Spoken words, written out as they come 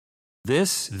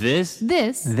This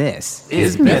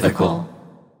is Mythical.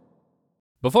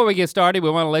 Before we get started, we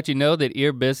want to let you know that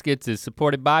Ear Biscuits is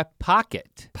supported by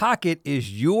Pocket. Pocket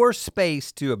is your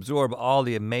space to absorb all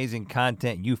the amazing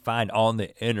content you find on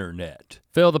the internet.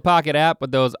 Fill the Pocket app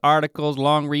with those articles,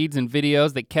 long reads, and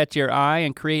videos that catch your eye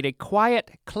and create a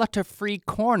quiet, clutter-free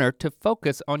corner to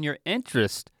focus on your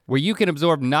interest, where you can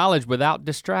absorb knowledge without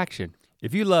distraction.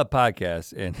 If you love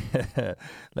podcasts, and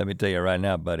let me tell you right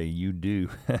now, buddy, you do,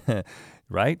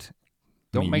 right?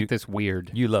 Don't make this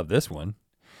weird. You love this one.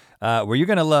 Where you're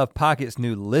gonna love Pocket's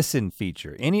new Listen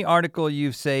feature. Any article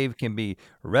you've saved can be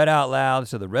read out loud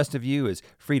so the rest of you is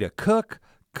free to cook,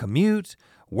 commute,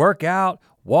 work out,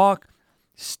 walk,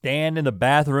 stand in the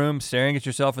bathroom staring at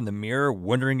yourself in the mirror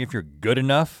wondering if you're good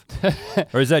enough.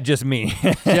 Or is that just me?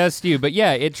 Just you, but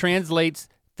yeah, it translates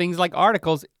things like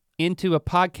articles into a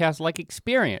podcast-like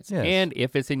experience. Yes. And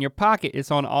if it's in your pocket,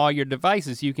 it's on all your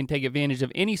devices. You can take advantage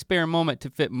of any spare moment to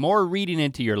fit more reading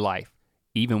into your life,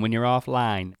 even when you're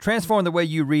offline. Transform the way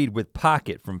you read with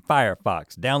Pocket from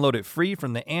Firefox. Download it free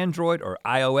from the Android or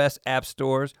iOS app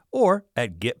stores or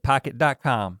at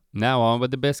getpocket.com. Now on with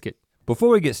the biscuit. Before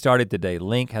we get started today,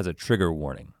 Link has a trigger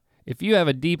warning. If you have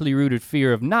a deeply rooted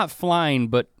fear of not flying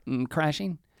but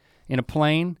crashing in a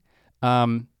plane,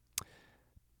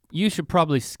 you should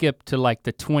probably skip to like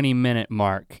the 20-minute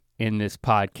mark in this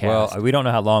podcast. Well, we don't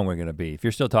know how long we're gonna be. If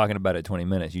you're still talking about it 20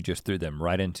 minutes, you just threw them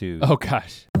right into. Oh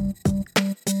gosh.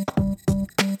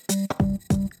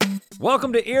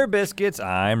 Welcome to Ear Biscuits,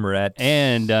 I'm Rhett.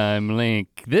 And I'm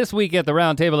Link. This week at the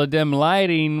Round Table of Dim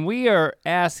Lighting, we are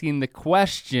asking the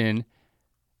question,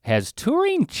 has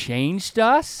touring changed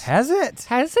us? Has it?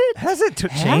 Has it? Has it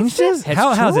changed us? Has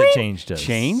How has it touring changed us?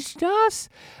 Changed us?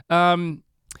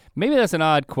 Maybe that's an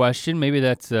odd question. Maybe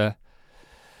that's it's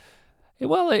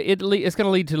gonna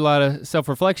lead to a lot of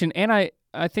self-reflection. And I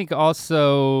think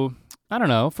also, I don't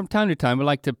know, from time to time we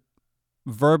like to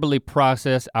verbally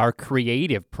process our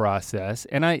creative process.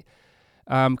 And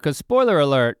because spoiler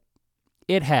alert,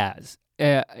 it has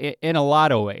in a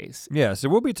lot of ways. Yeah, so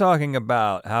we'll be talking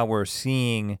about how we're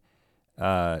seeing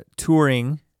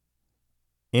touring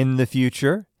in the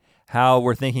future, how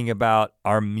we're thinking about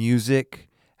our music,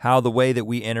 how the way that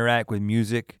we interact with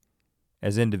music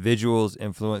as individuals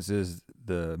influences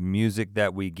the music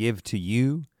that we give to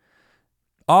you.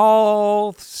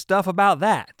 All stuff about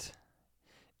that.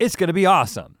 It's gonna be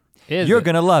awesome. You're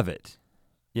gonna love it.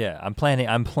 Yeah, I'm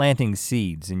planting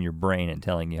seeds in your brain and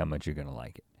telling you how much you're gonna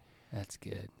like it. That's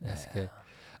good, that's good.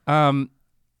 A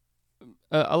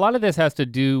lot of this has to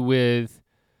do with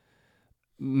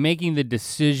making the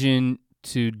decision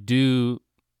to do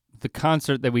the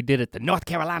concert that we did at the North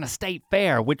Carolina State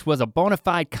Fair, which was a bona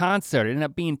fide concert. It ended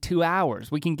up being 2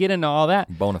 hours. We can get into all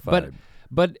that. Bona fide.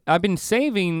 But I've been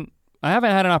saving, I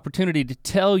haven't had an opportunity to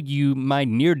tell you my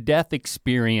near-death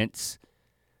experience,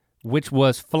 which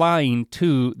was flying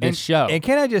to this show. And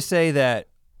can I just say that,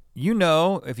 you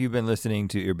know, if you've been listening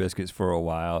to Ear Biscuits for a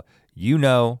while, you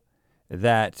know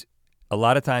that a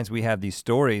lot of times we have these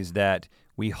stories that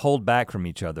we hold back from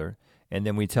each other and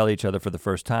then we tell each other for the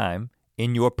first time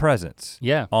in your presence.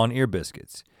 Yeah. On Ear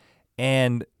Biscuits.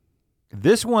 And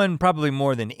this one, probably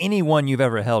more than any one you've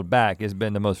ever held back, has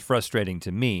been the most frustrating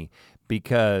to me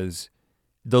because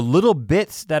the little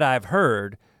bits that I've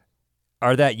heard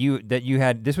are that you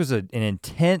had, this was an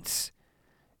intense,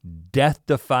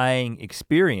 death-defying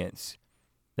experience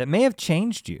that may have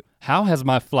changed you. How has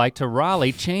my flight to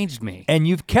Raleigh changed me? And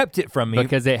you've kept it from me.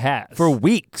 Because it has. For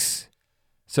weeks,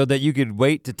 so that you could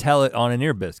wait to tell it on an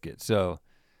Ear Biscuit. So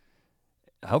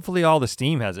hopefully all the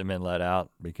steam hasn't been let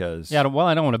out because. Yeah, well,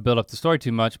 I don't want to build up the story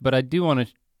too much, but I do want to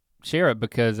share it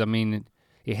because, I mean,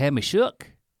 it had me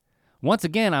shook. Once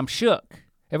again, I'm shook.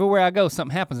 Everywhere I go,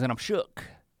 something happens and I'm shook.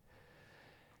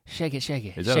 Shake it, shake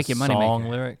it. Is that shake a your money song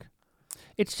maker. lyric?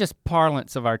 It's just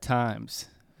parlance of our times,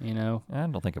 you know? I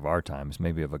don't think of our times,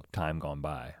 maybe of a time gone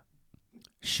by.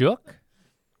 Shook?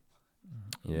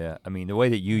 Yeah, I mean, the way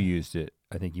that you used it,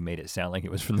 I think you made it sound like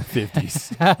it was from the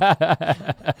 50s.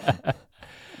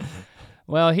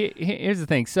 Well, here's the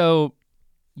thing. So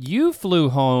you flew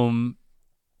home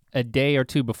a day or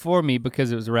two before me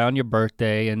because it was around your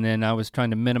birthday, and then I was trying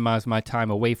to minimize my time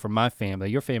away from my family.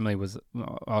 Your family was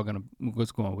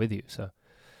going with you, so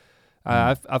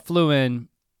I flew in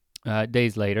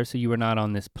days later, so you were not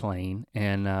on this plane,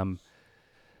 and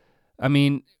I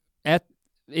mean,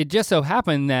 it just so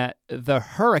happened that the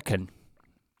hurricane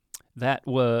that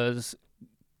was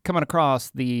coming across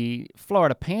the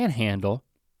Florida Panhandle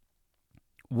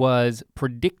was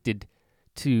predicted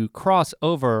to cross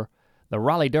over the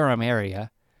Raleigh-Durham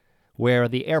area where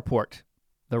the airport,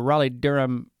 the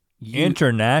Raleigh-Durham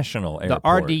International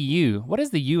Airport. The RDU. What does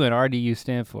the U in RDU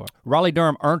stand for?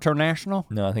 Raleigh-Durham International?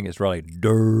 No, I think it's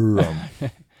Raleigh-Durham.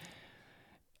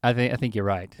 I think you're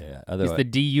right. Yeah, it's the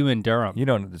DU in Durham. You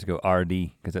don't just go RD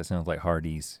because that sounds like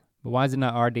Hardee's. But why is it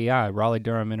not RDI?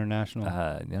 Raleigh-Durham International.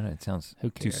 No, it sounds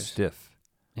Who too cares? stiff.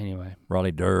 Anyway,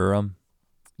 Raleigh-Durham.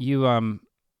 you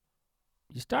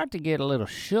start to get a little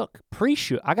shook,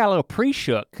 pre-shook. I got a little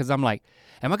pre-shook because I'm like,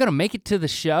 am I gonna make it to the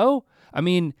show? I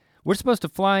mean, we're supposed to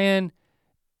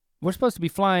be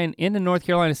flying into North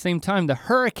Carolina at the same time the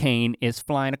Hurricane is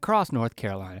flying across North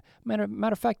Carolina. Matter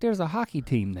of fact, there's a hockey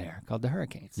team there called the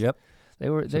Hurricanes. Yep.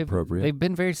 They've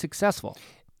been very successful.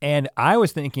 And I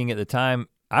was thinking at the time,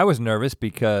 I was nervous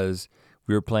because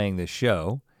we were playing this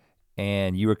show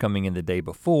and you were coming in the day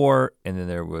before, and then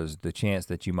there was the chance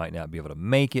that you might not be able to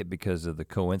make it because of the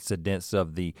coincidence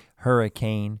of the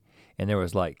hurricane. And there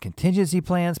was like contingency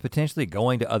plans potentially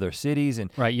going to other cities. And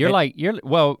right,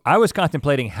 I was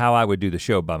contemplating how I would do the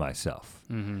show by myself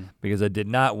because I did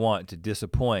not want to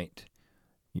disappoint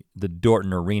the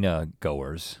Dorton Arena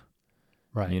goers.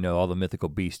 Right. You know, all the mythical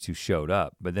beasts who showed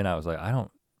up. But then I was like,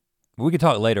 we could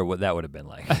talk later what that would have been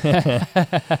like.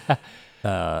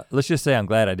 Let's just say I'm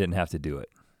glad I didn't have to do it.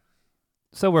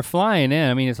 So we're flying in.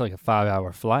 I mean, it's like a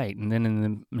 5-hour flight. And then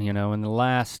in the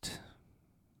last,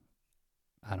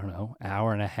 I don't know,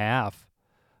 hour and a half,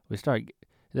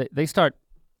 the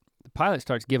pilot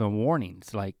starts giving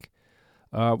warnings like,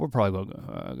 we're probably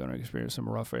gonna experience some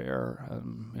rough air,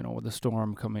 with the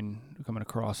storm coming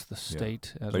across the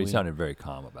state. But he sounded very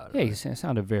calm about it. Yeah, right? he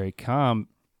sounded very calm.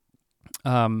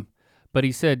 But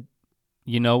he said,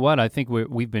 you know what, I think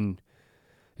we've been,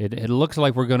 it looks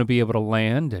like we're gonna be able to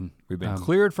land, and we've been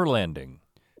cleared for landing.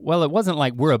 Well, it wasn't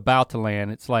like we're about to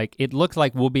land. It's like, it looks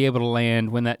like we'll be able to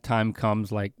land when that time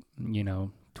comes, like,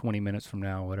 20 minutes from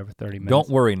now, whatever, 30 minutes. Don't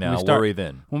worry now, worry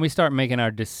then. When we start making our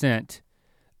descent,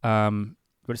 but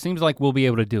it seems like we'll be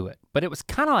able to do it. But it was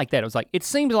kind of like that. It was like, it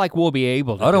seems like we'll be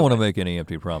able to I don't want to make any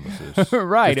empty promises.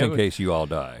 Right. Just in case you all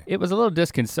die. It was a little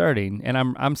disconcerting, and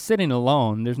I'm sitting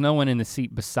alone. There's no one in the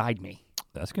seat beside me.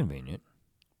 That's convenient.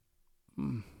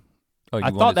 Oh, you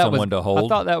I wanted someone to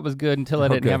hold? I thought that was good until I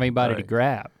didn't have anybody to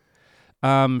grab.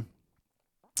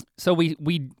 So we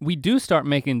do start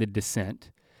making the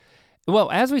descent.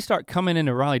 Well, as we start coming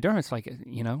into Raleigh-Durham, it's like,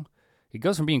 it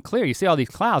goes from being clear. You see all these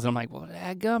clouds, and I'm like, well,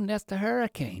 dadgum, that's the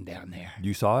hurricane down there.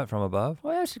 You saw it from above?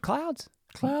 Well, there's the clouds.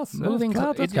 Moving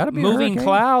clouds. It's gotta be moving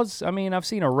clouds. I mean, I've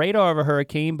seen a radar of a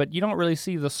hurricane, but you don't really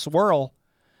see the swirl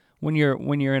when you're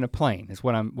in a plane. Is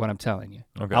what I'm telling you.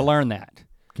 Okay. I learned that.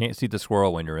 Can't see the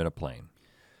swirl when you're in a plane.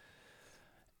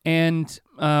 And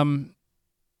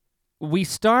we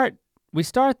start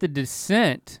the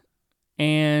descent,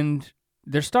 and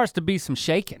there starts to be some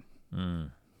shaking.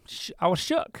 I was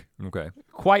shook. Okay.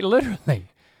 Quite literally.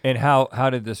 And how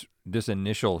did this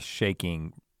initial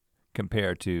shaking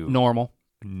compare to normal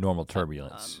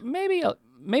turbulence? Maybe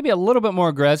a little bit more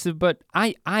aggressive, but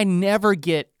I never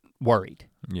get worried.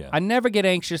 Yeah. I never get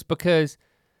anxious because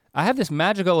I have this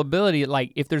magical ability,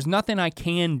 like if there's nothing I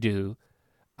can do,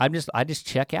 I just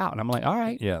check out, and I'm like, all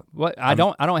right. Yeah. What I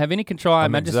don't have any control.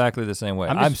 I'm exactly the same way.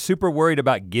 I'm super worried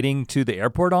about getting to the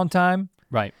airport on time.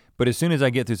 Right. But as soon as I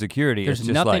get through security, there's it's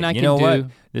just nothing like, I can do.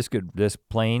 What? This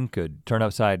plane could turn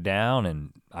upside down,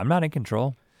 and I'm not in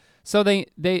control. So they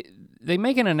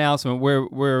make an announcement where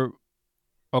we're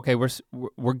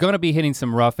gonna be hitting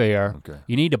some rough air. Okay.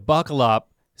 You need to buckle up,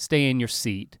 stay in your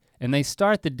seat, and they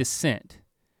start the descent.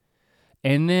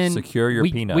 And then secure your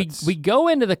peanuts. We go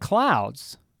into the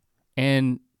clouds,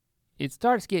 and it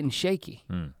starts getting shaky.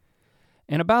 And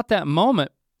about that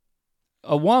moment,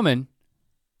 a woman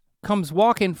comes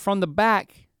walking from the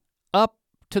back up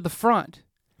to the front.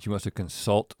 She wants to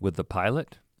consult with the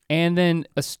pilot? And then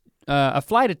a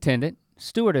flight attendant,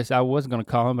 stewardess I was gonna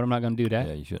call him, but I'm not gonna do that.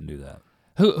 Yeah, you shouldn't do that.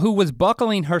 Who was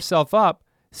buckling herself up,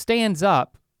 stands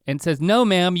up and says, no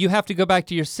ma'am, you have to go back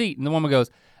to your seat. And the woman goes,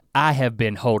 I have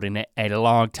been holding it a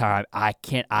long time. I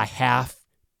have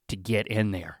to get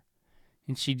in there.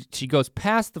 And she goes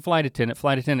past the flight attendant.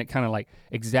 Flight attendant kind of like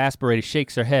exasperated,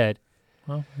 shakes her head.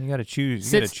 Well, you gotta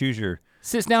choose. You gotta choose your.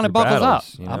 Sits down and buckles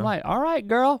battles, up. I'm like, all right,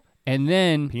 girl. And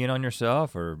then peeing on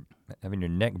yourself or having your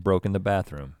neck broke in the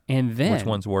bathroom. And then which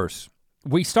one's worse?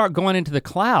 We start going into the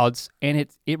clouds, and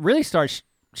it really starts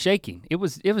shaking. It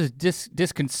was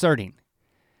disconcerting.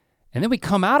 And then we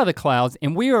come out of the clouds,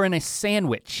 and we are in a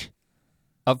sandwich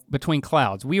between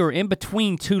clouds. We were in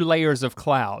between two layers of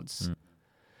clouds.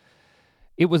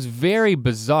 It was very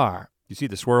bizarre. You see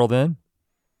the swirl then?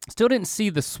 Still didn't see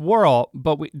the swirl,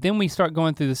 but then we start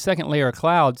going through the second layer of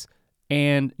clouds,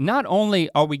 and not only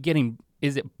are we getting,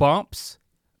 is it bumps,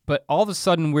 but all of a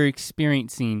sudden we're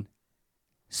experiencing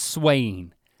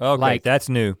swaying. Okay, like, that's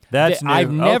new. That's new.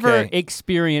 I've never Okay.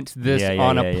 experienced this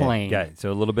on a plane. Got it.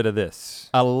 So a little bit of this.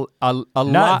 A Not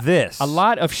lot. this. A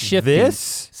lot of shifting.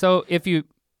 This? So if you,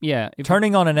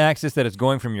 Turning on an axis that is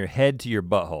going from your head to your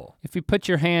butthole. if you put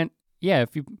your hand,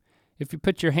 if you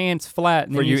put your hands flat.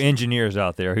 And For then you engineers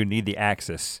out there who need the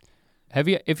axis.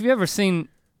 if you ever seen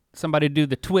somebody do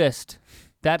the twist,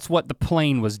 that's what the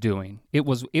plane was doing.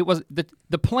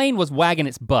 The plane was wagging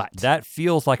its butt. That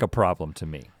feels like a problem to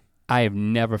me. I have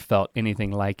never felt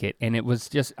anything like it. And it was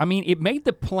just, I mean, it made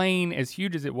the plane, as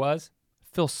huge as it was,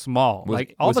 feel small.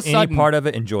 Like all of a sudden, any part of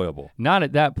it enjoyable? Not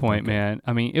at that point, man.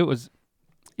 I mean, it was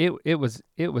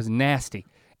nasty.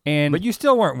 And But you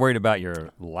still weren't worried about your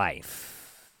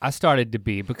life. I started to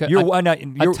be because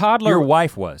a toddler. Your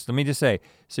wife was. Let me just say.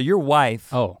 So your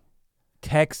wife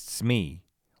texts me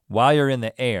while you're in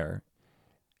the air.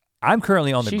 I'm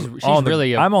currently on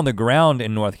the I'm on the ground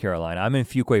in North Carolina. I'm in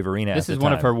Fuquay-Varina. This is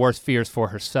one of her worst fears for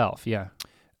herself. Yeah.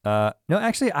 No,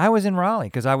 actually, I was in Raleigh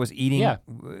because I was eating. Yeah.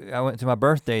 I went to my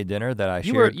birthday dinner that I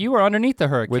shared. You were underneath the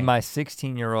hurricane with my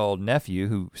 16-year-old nephew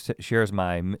who shares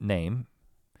my name,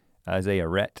 Isaiah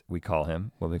Rhett. We call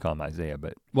him. Well, we call him Isaiah,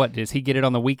 but what does he get it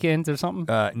on the weekends or something?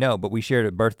 No, but we shared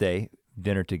a birthday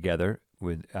dinner together.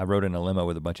 I rode in a limo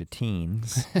with a bunch of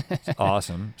teens. It's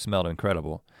awesome. Smelled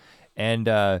incredible, and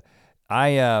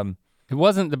It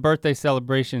wasn't the birthday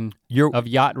celebration of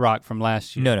Yacht Rock from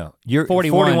last year. No.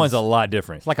 41's a lot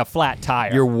different. It's like a flat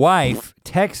tire. Your wife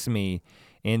texts me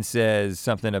and says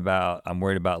something about, I'm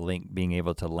worried about Link being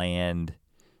able to land.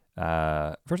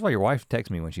 First of all, your wife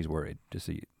texts me when she's worried, just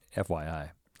so you,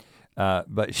 FYI.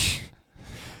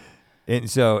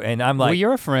 And I'm like. Well,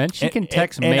 you're a friend. She can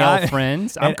text male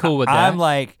friends. I'm cool with that. I'm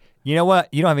like, you know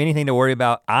what? You don't have anything to worry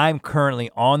about. I'm currently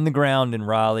on the ground in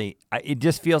Raleigh. It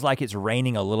just feels like it's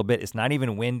raining a little bit. It's not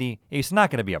even windy. It's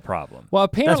not gonna be a problem. Well,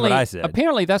 apparently, that's what I said.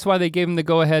 Apparently that's why they gave him the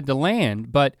go ahead to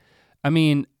land. But I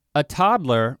mean, a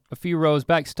toddler a few rows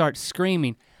back starts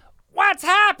screaming, "What's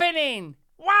happening?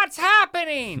 What's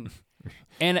happening?"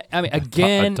 And I mean,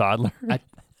 again, a toddler?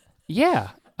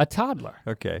 A toddler.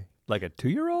 Okay, like a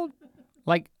 2-year-old?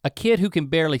 Like a kid who can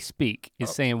barely speak is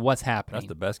saying what's happening. That's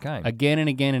the best kind. Again and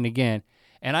again and again.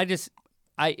 And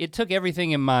it took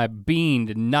everything in my being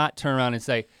to not turn around and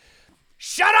say,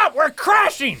 "Shut up, we're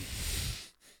crashing.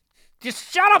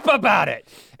 Just shut up about it."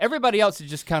 Everybody else is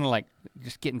just kind of like,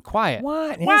 just getting quiet.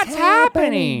 What's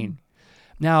happening?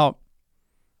 Now,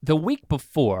 the week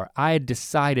before, I had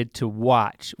decided to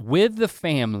watch with the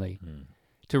family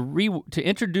to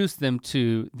introduce them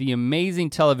to the amazing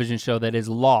television show that is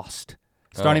Lost.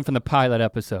 Starting from the pilot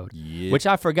episode, which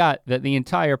I forgot that the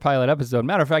entire pilot episode,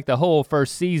 matter of fact, the whole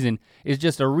first season is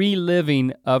just a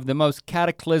reliving of the most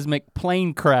cataclysmic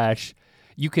plane crash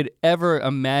you could ever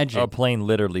imagine. A plane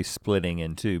literally splitting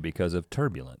in two because of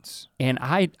turbulence. And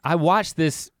I watched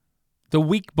this the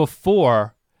week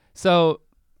before, so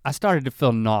I started to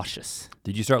feel nauseous.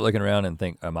 Did you start looking around and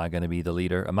think, am I gonna be the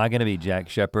leader? Am I gonna be Jack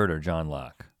Shepherd or John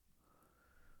Locke?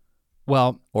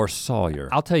 Well, or Sawyer.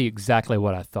 I'll tell you exactly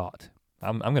what I thought.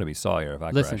 I'm gonna be Sawyer if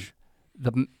I crash.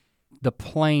 The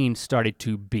plane started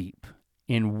to beep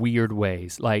in weird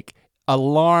ways, like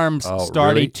alarms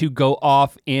started to go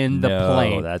off in the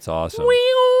plane. Oh, that's awesome.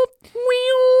 Wheelp,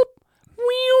 wheelp,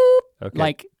 wheelp. Okay.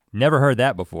 Like never heard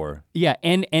that before. Yeah,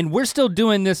 and we're still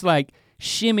doing this like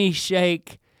shimmy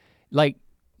shake, like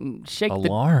shake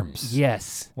alarms.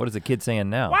 Yes. What is the kid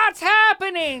saying now? What's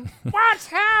happening? What's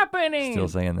happening? Still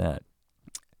saying that.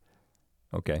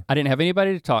 Okay. I didn't have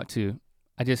anybody to talk to.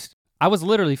 I was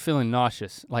literally feeling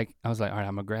nauseous. Like I was like, all right,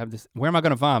 I'm gonna grab this. Where am I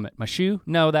gonna vomit? My shoe?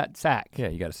 No, that sack. Yeah,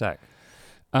 you got a sack.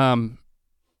 And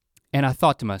I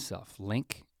thought to myself,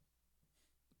 Link,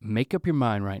 make up your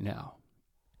mind right now.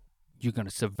 You're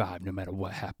gonna survive no matter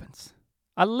what happens.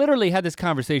 I literally had this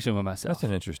conversation with myself. That's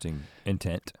an interesting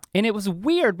intent. And it was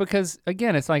weird because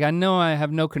again, it's like I know I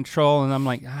have no control and I'm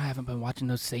like, I haven't been watching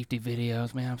those safety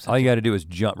videos, man. All you gotta do is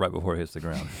jump right before it hits the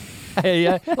ground.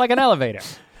 Yeah, like an elevator.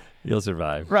 You'll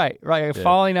survive. Right, a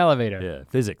falling elevator. Yeah,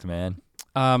 physics, man.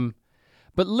 But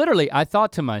literally I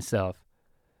thought to myself,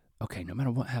 okay, no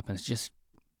matter what happens, just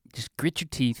grit your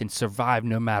teeth and survive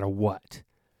no matter what.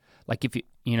 Like if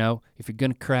you're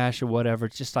gonna crash or whatever,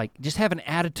 it's just have an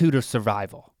attitude of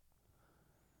survival.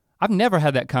 I've never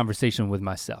had that conversation with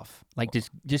myself, like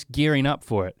just gearing up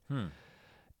for it.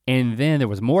 And then there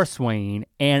was more swaying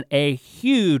and a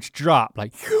huge drop,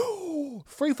 like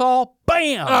free fall,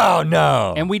 bam! Oh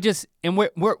no! And we're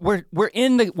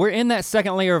in that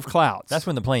second layer of clouds. That's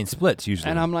when the plane splits usually.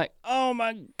 And I'm like, oh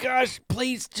my gosh,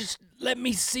 please just let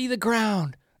me see the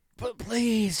ground. But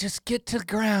please just get to the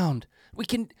ground.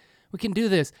 We can do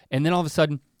this. And then all of a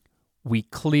sudden, we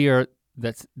clear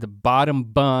the bottom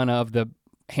bun of the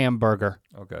hamburger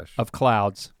of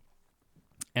clouds.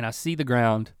 And I see the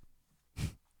ground.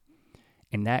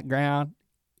 And that ground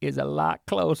is a lot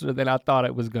closer than I thought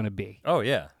it was gonna be. Oh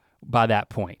yeah. By that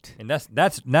point. And that's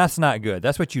not good.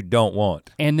 That's what you don't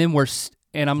want. And then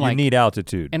you need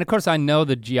altitude. And of course I know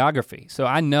the geography. So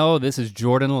I know this is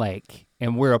Jordan Lake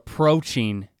and we're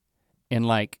approaching in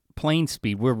like plane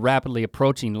speed. We're rapidly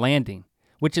approaching landing,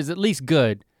 which is at least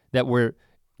good that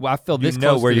I feel this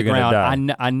close where to the you're ground. gonna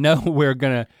die. I know we're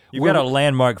gonna. You've got a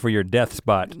landmark for your death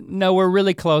spot. No, we're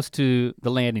really close to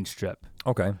the landing strip.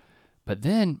 Okay. But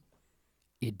then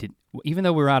even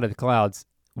though we were out of the clouds,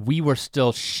 we were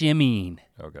still shimmying.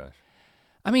 Oh gosh.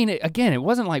 I mean, again, it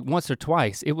wasn't like once or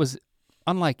twice. It was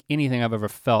unlike anything I've ever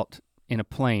felt in a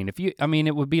plane.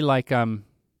 It would be like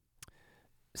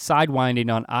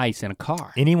sidewinding on ice in a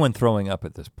car. Anyone throwing up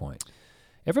at this point?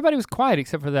 Everybody was quiet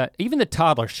except for that. Even the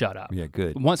toddler shut up. Yeah,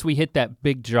 good. Once we hit that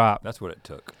big drop. That's what it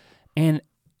took.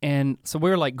 And so we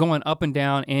were like going up and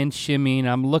down and shimmying.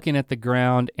 I'm looking at the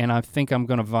ground and I think I'm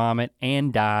gonna vomit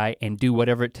and die and do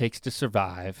whatever it takes to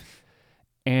survive.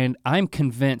 And I'm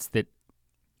convinced that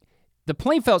the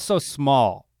plane felt so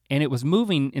small and it was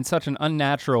moving in such an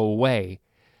unnatural way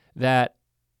that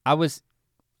I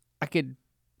could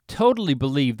totally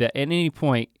believe that at any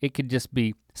point it could just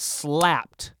be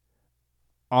slapped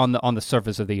on the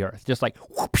surface of the earth, just like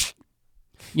whoosh.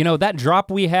 You know, that drop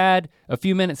we had a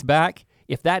few minutes back,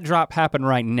 if that drop happened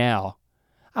right now,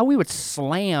 we would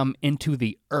slam into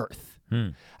the earth.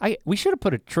 We should have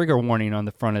put a trigger warning on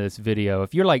the front of this video.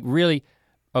 If you're like really,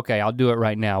 okay, I'll do it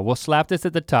right now. We'll slap this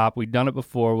at the top. We've done it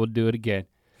before, we'll do it again.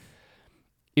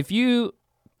 If you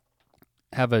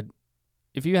have a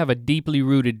deeply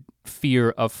rooted fear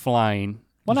of flying,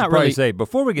 well, not really. Say,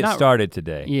 before we get started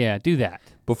today. Yeah, do that.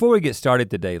 Before we get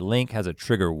started today, Link has a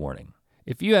trigger warning.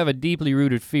 If you have a deeply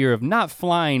rooted fear of not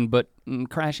flying, but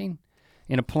crashing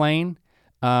in a plane,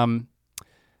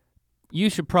 you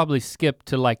should probably skip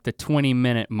to like the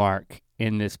 20-minute mark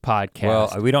in this podcast.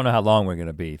 Well, we don't know how long we're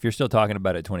gonna be. If you're still talking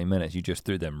about it 20 minutes, you just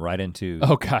threw them right into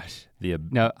the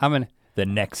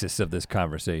nexus of this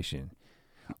conversation.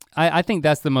 I think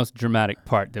that's the most dramatic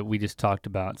part that we just talked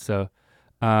about. So,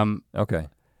 okay.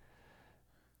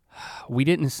 We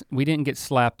didn't get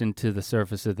slapped into the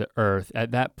surface of the earth.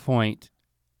 At that point,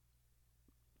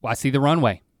 I see the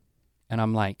runway, and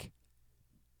I'm like,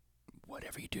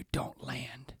 whatever you do, don't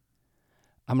land.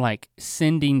 I'm like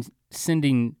sending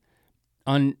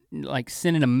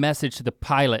a message to the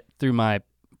pilot through my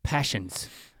passions.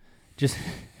 Just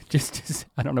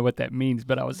I don't know what that means,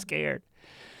 but I was scared.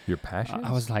 Your passions?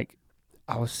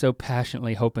 I was so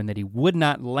passionately hoping that he would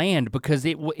not land because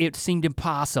it seemed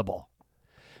impossible.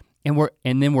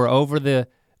 And then we're over the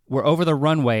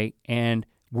runway and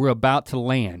we're about to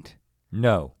land.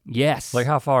 No. Yes. Like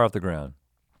how far off the ground?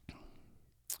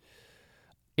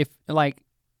 I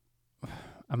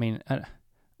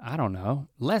don't know.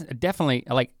 Definitely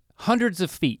like hundreds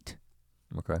of feet.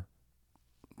 Okay.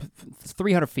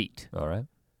 300 feet. All right.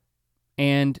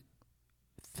 And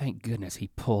thank goodness he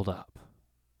pulled up.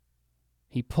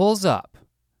 He pulls up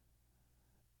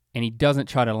and he doesn't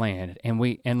try to land.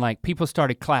 And like people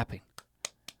started clapping.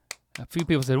 A few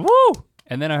people said, woo!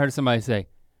 And then I heard somebody say,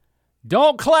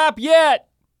 don't clap yet!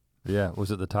 Yeah,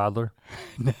 was it the toddler?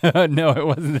 No, it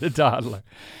wasn't the toddler.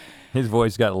 His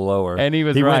voice got lower. And he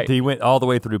was right. He went all the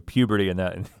way through puberty in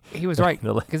that. He was right,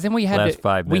 because then we had last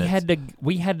 5 minutes.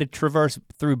 we had to traverse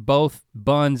through both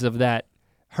buns of that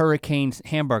Hurricane's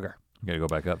hamburger. You gotta go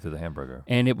back up through the hamburger.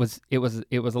 And it was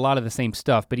a lot of the same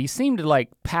stuff, but he seemed to like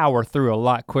power through a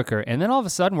lot quicker. And then all of a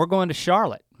sudden we're going to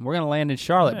Charlotte. We're gonna land in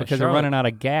Charlotte because we're running out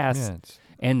of gas. Yeah,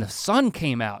 and the sun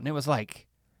came out and it was like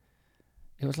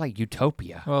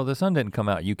utopia. Well, the sun didn't come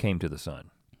out, you came to the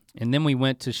sun. And then we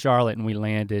went to Charlotte and we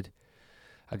landed.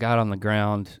 I got on the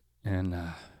ground and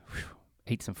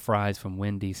ate some fries from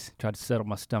Wendy's, tried to settle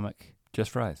my stomach. Just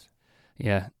fries?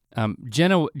 Yeah.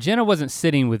 Jenna wasn't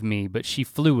sitting with me, but she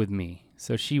flew with me.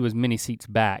 So she was many seats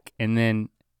back. And then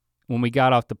when we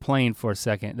got off the plane for a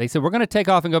second, they said, we're gonna take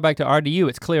off and go back to RDU,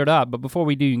 it's cleared up, but before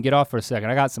we do, you can get off for a second.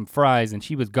 I got some fries and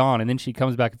she was gone, and then she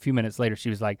comes back a few minutes later, she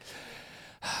was like,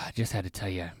 I just had to tell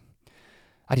you,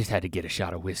 I just had to get a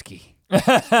shot of whiskey.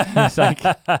 It's like,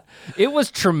 it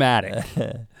was traumatic.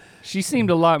 She seemed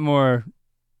a lot more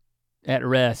at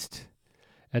rest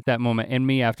at that moment, and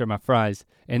me after my fries.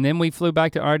 And then we flew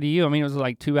back to RDU. I mean, it was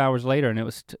like 2 hours later, and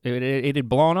it had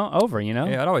blown over, you know?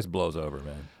 Yeah, it always blows over,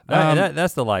 man.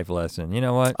 That's the life lesson. You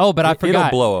know what? Oh, but I forgot.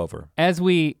 It'll blow over. As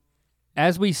we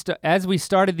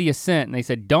started the ascent, and they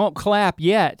said, don't clap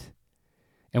yet.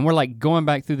 And we're like going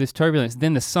back through this turbulence.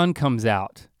 Then the sun comes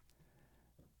out.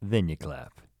 Then you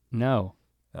clap. No.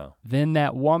 Oh. Then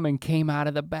that woman came out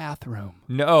of the bathroom.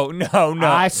 No.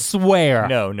 I swear.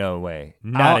 No way.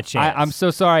 Not a chance. I'm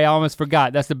so sorry, I almost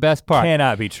forgot. That's the best part.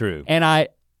 Cannot be true. And I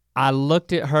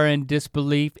looked at her in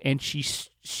disbelief, and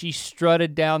she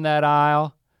strutted down that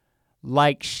aisle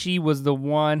like she was the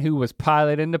one who was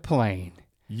piloting the plane.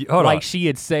 Hold like on. she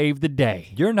had saved the day.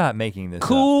 You're not making this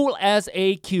Cool up. as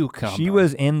a cucumber. She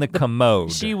was in the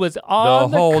commode. She was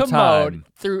on the whole commode time.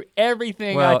 through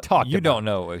everything well, I talked about. You don't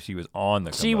know if she was on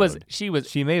the commode. She was.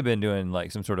 She may have been doing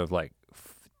like some sort of like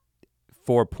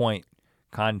 4-point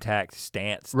contact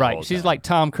stance. Right, she's like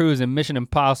Tom Cruise in Mission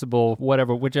Impossible,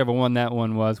 whichever one that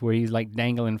one was, where he's like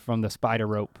dangling from the spider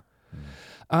rope.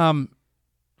 I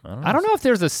don't know if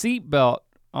there's a seatbelt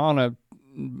on a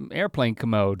airplane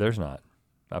commode. There's not.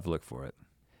 I've looked for it.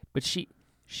 But she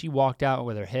walked out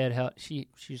with her head held.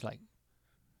 She's like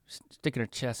sticking her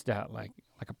chest out like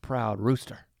a proud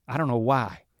rooster. I don't know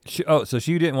why. So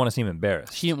she didn't want to seem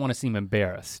embarrassed. She didn't want to seem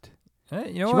embarrassed. You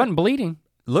know she what? wasn't bleeding.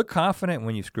 Look confident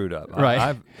when you screwed up.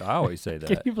 Right. I always say that.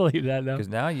 Can you believe that though? Because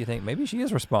now you think maybe she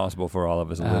is responsible for all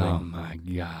of us living. Oh my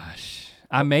gosh.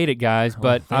 I made it, guys,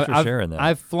 but thanks for sharing that.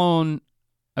 I've flown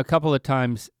a couple of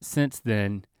times since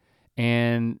then,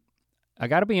 and I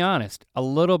gotta be honest, a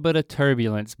little bit of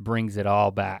turbulence brings it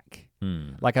all back.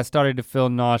 Like I started to feel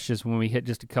nauseous when we hit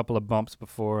just a couple of bumps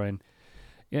before, and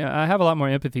I have a lot more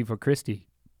empathy for Christy,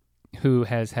 who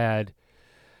has had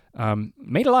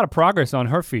made a lot of progress on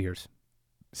her fears.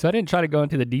 So I didn't try to go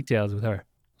into the details with her.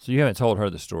 So you haven't told her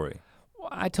the story?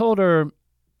 I told her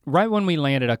right when we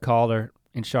landed. I called her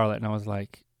in Charlotte, and I was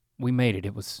like, "We made it.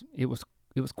 It was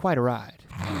quite a ride.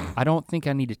 I don't think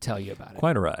I need to tell you about it."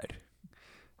 Quite a ride.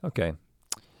 Okay.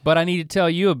 But I need to tell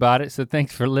you about it, so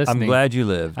thanks for listening. I'm glad you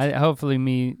lived.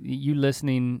 Hopefully you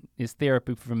listening is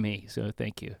therapy for me, so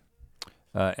thank you.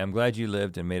 I'm glad you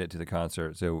lived and made it to the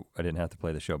concert, so I didn't have to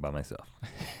play the show by myself.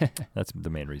 That's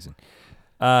the main reason.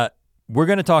 We're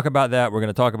gonna talk about that. We're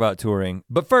gonna talk about touring.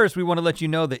 But first, we wanna let you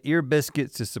know that Ear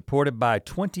Biscuits is supported by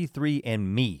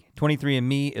 23andMe.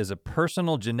 23andMe is a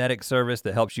personal genetic service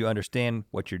that helps you understand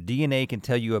what your DNA can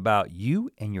tell you about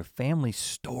you and your family's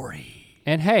story.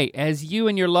 And hey, as you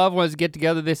and your loved ones get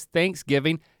together this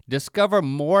Thanksgiving, discover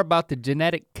more about the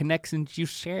genetic connections you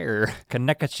share.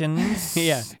 Connections?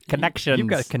 Yeah, connections. You've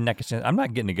got a connection. I'm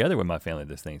not getting together with my family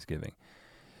this Thanksgiving.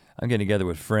 I'm getting together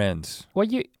with friends. Well,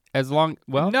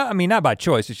 No, I mean, not by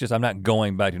choice. It's just I'm not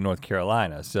going back to North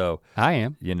Carolina. So I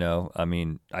am. I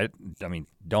mean,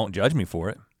 don't judge me for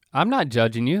it. I'm not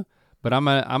judging you, but I'm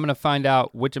gonna find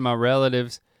out which of my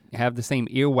relatives have the same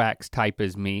earwax type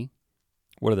as me.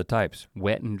 What are the types?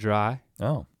 Wet and dry.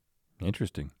 Oh,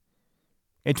 interesting.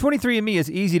 And 23andMe is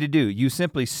easy to do. You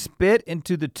simply spit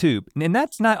into the tube. And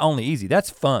that's not only easy, that's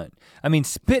fun. I mean,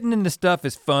 spitting into stuff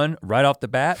is fun right off the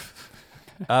bat.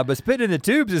 But spitting in the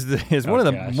tubes is one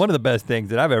of the best things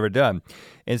that I've ever done.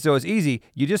 And so it's easy.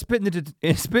 You just spit into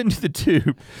the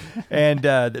tube and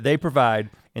they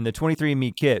provide in the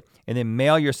 23andMe kit, and then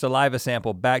mail your saliva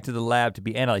sample back to the lab to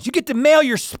be analyzed. You get to mail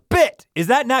your spit. Is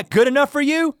that not good enough for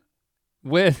you?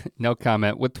 No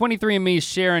comment. With 23andMe's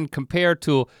Share and Compare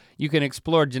tool, you can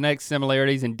explore genetic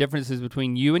similarities and differences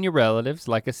between you and your relatives,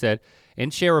 like I said,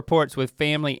 and share reports with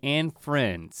family and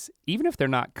friends, even if they're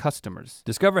not customers.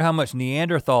 Discover how much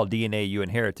Neanderthal DNA you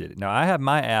inherited. Now I have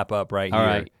my app up right here,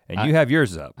 right. And you have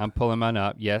yours up. I'm pulling mine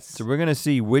up, yes. So we're gonna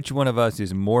see which one of us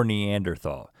is more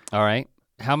Neanderthal. All right,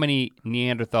 how many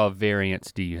Neanderthal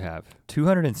variants do you have?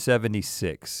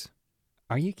 276.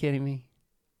 Are you kidding me?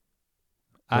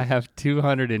 I have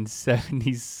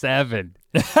 277.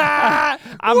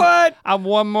 What? I'm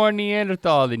one more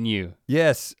Neanderthal than you.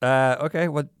 Yes, okay,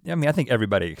 well, I mean, I think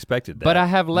everybody expected that. But I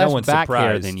have less one's back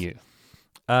hair surprised. than you.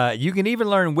 You can even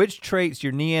learn which traits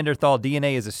your Neanderthal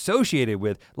DNA is associated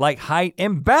with, like height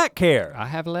and back hair. I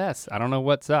have less, I don't know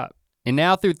what's up. And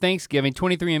now through Thanksgiving,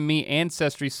 23andMe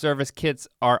Ancestry Service kits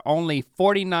are only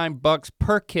 $49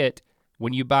 per kit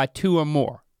when you buy 2 or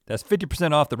more. That's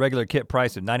 50% off the regular kit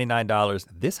price of $99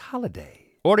 this holiday.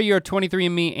 Order your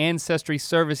 23andMe Ancestry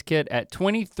Service Kit at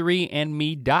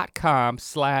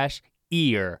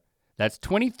 23andme.com/ear. That's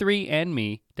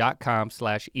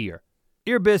 23andme.com/ear.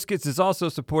 Ear Biscuits is also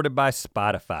supported by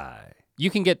Spotify. You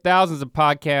can get thousands of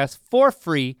podcasts for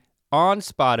free on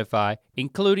Spotify,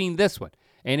 including this one.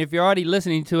 And if you're already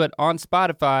listening to it on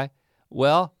Spotify,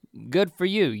 well, good for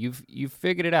you. You've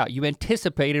figured it out. You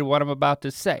anticipated what I'm about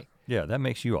to say. Yeah, that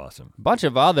makes you awesome. A bunch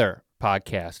of other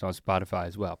podcast on Spotify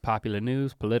as well. Popular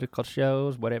news, political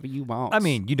shows, whatever you want. I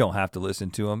mean, you don't have to listen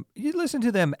to them. You listen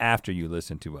to them after you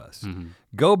listen to us.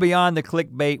 Go beyond the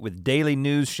clickbait with daily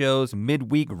news shows,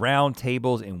 midweek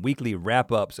roundtables, and weekly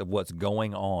wrap-ups of what's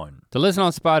going on. To listen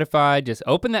on Spotify, just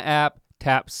open the app,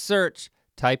 tap search,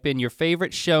 type in your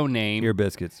favorite show name. Ear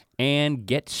Biscuits. And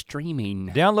get streaming.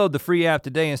 Download the free app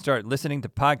today and start listening to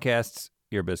podcasts,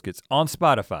 Ear Biscuits, on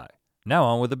Spotify. Now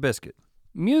on with a biscuit.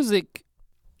 Music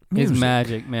is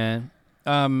magic, man.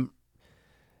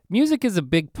 Music is a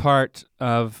big part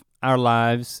of our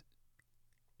lives,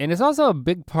 and it's also a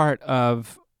big part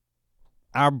of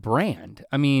our brand.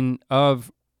 I mean,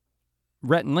 of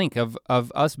Rhett and Link, of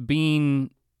us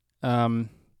being, we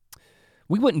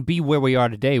wouldn't be where we are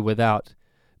today without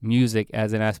music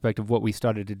as an aspect of what we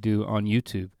started to do on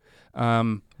YouTube.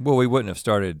 Well, we really wouldn't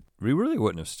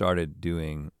have started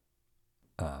doing,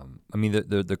 I mean,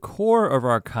 the core of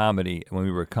our comedy when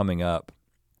we were coming up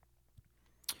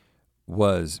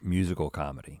was musical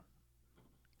comedy.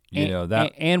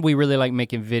 And we really like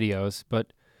making videos,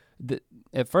 but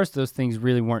at first those things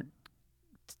really weren't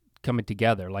coming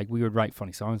together. Like we would write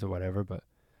funny songs or whatever, but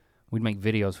we'd make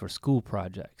videos for school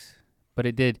projects. But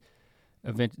it did,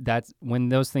 that's when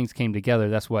those things came together,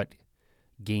 that's what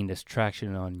gained us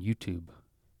traction on YouTube.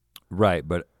 Right,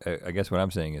 but I guess what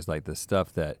I'm saying is like the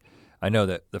stuff that, I know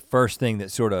that the first thing that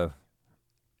sort of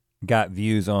got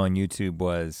views on YouTube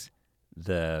was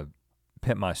the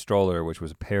Pimp My Stroller, which was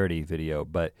a parody video,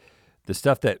 but the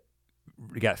stuff that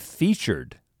got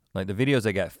featured, like the videos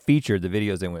that got featured, the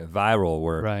videos that went viral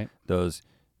were those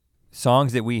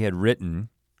songs that we had written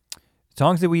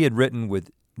with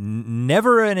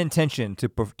never an intention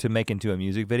to make into a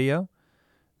music video.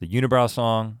 The Unibrow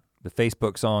song, the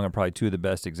Facebook song are probably two of the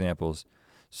best examples.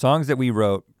 Songs that we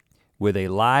wrote with a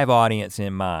live audience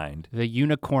in mind. The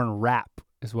unicorn rap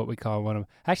is what we call one of them.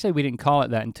 Actually, we didn't call it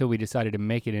that until we decided to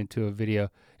make it into a video,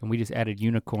 and we just added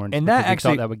unicorns and that we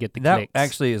actually, thought that would get the that clicks.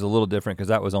 Actually is a little different because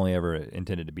that was only ever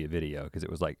intended to be a video because it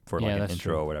was like for like an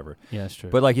intro or whatever. Yeah, that's true.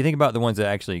 But like you think about the ones that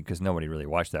actually, because nobody really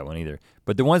watched that one either,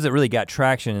 but the ones that really got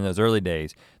traction in those early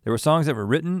days, there were songs that were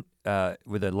written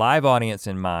with a live audience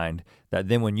in mind that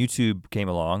then when YouTube came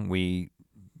along, we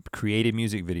created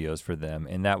music videos for them,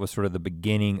 and that was sort of the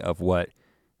beginning of what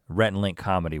Rhett and Link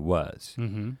comedy was.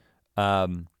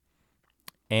 And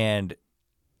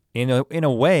in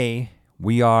a way,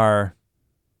 we are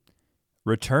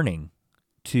returning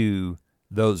to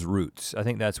those roots. I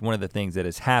think that's one of the things that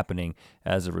is happening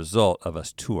as a result of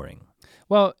us touring.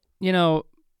 Well, you know,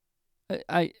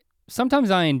 sometimes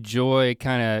I enjoy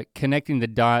kind of connecting the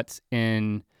dots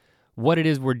in what it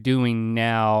is we're doing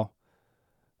now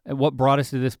and what brought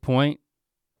us to this point.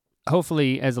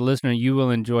 Hopefully, as a listener, you will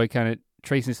enjoy kind of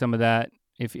tracing some of that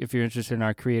if you're interested in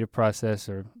our creative process,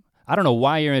 or I don't know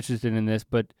why you're interested in this,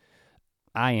 but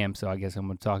I am, so I guess I'm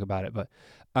gonna talk about it. But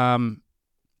I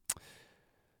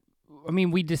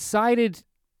mean, we decided,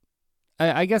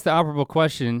 I guess the operable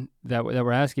question that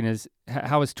we're asking is,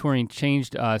 how has touring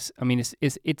changed us? I mean,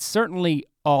 it's certainly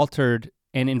altered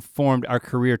and informed our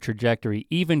career trajectory,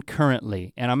 even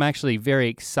currently, and I'm actually very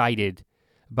excited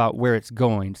about where it's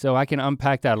going. So I can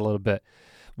unpack that a little bit.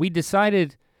 We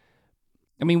decided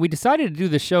to do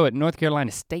the show at North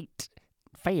Carolina State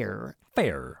Fair.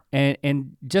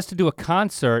 And just to do a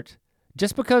concert,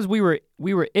 just because we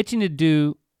were itching to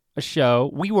do a show,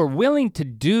 we were willing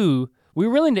to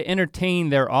entertain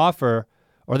their offer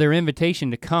or their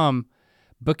invitation to come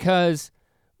because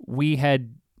we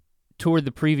had toured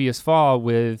the previous fall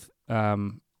with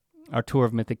our tour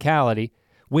of Mythicality,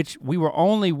 which we were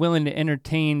only willing to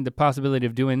entertain the possibility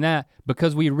of doing that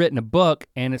because we had written a book,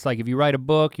 and it's like if you write a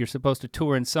book, you're supposed to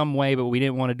tour in some way, but we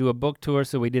didn't want to do a book tour,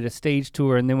 so we did a stage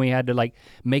tour, and then we had to like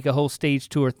make a whole stage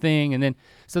tour thing, and then,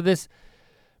 so this,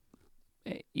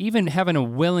 even having a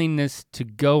willingness to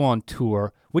go on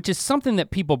tour, which is something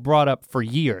that people brought up for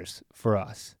years for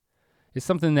us, is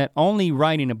something that only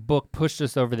writing a book pushed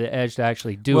us over the edge to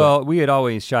actually do it. Well, we had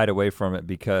always shied away from it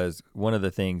because one of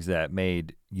the things that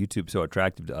made YouTube so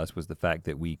attractive to us was the fact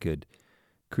that we could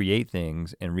create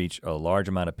things and reach a large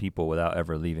amount of people without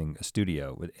ever leaving a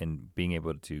studio and being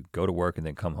able to go to work and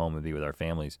then come home and be with our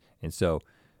families. And so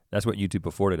that's what YouTube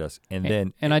afforded us.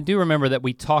 And I do remember that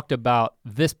we talked about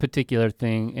this particular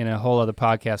thing in a whole other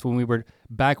podcast when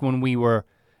we were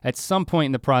at some point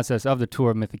in the process of the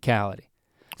tour of Mythicality.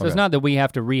 So It's not that we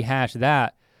have to rehash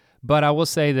that, but I will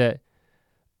say that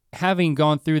having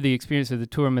gone through the experience of the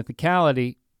tour of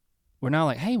Mythicality, we're now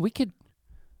like, hey,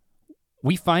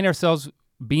 we find ourselves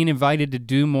being invited to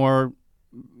do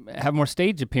have more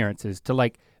stage appearances, to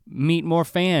like meet more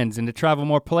fans and to travel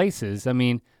more places. I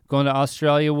mean, going to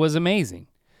Australia was amazing.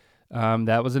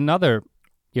 That was another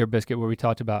Ear Biscuit where we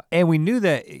talked about. And we knew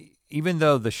that even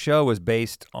though the show was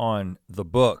based on the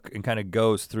book and kind of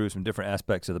goes through some different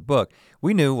aspects of the book,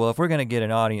 we knew, well, if we're gonna get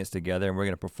an audience together and we're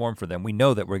gonna perform for them, we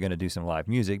know that we're gonna do some live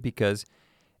music because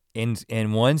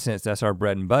in one sense, that's our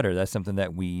bread and butter. That's something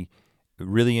that we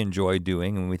really enjoy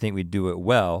doing and we think we do it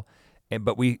well.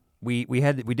 But we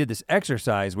did this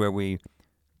exercise where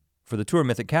for the tour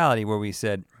Mythicality, where we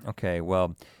said, okay,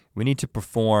 well, we need to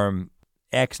perform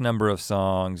X number of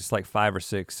songs, it's like 5 or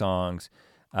 6 songs.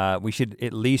 We should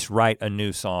at least write a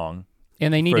new song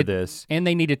for this. And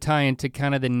they need to tie into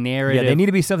kind of the narrative. Yeah, they need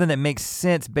to be something that makes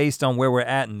sense based on where we're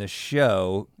at in the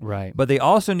show. Right. But they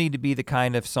also need to be the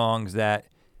kind of songs that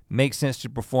make sense to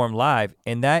perform live.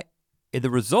 And the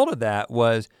result of that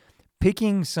was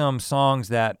picking some songs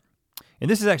that, and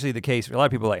this is actually the case, a lot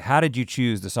of people are like, how did you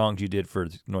choose the songs you did for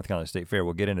North Carolina State Fair?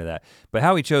 We'll get into that. But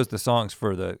how we chose the songs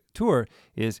for the tour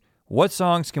is, what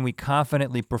songs can we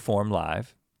confidently perform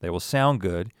live? They will sound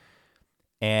good,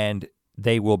 and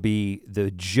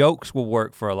the jokes will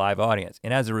work for a live audience.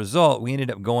 And as a result, we ended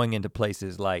up going into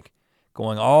places like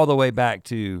going all the way back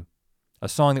to a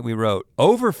song that we wrote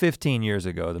over 15 years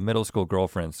ago, the Middle School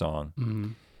Girlfriend song.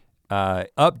 Mm-hmm.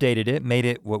 Updated it, made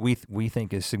it what we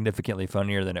think is significantly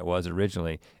funnier than it was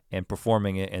originally, and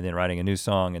performing it and then writing a new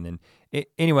song. And then,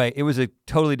 anyway, it was a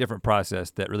totally different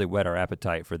process that really whet our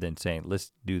appetite for then saying,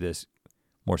 let's do this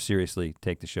more seriously,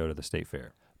 take the show to the State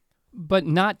Fair. But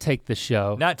not take the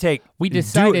show. We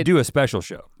decided do a special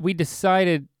show. We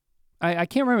decided, I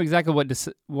can't remember exactly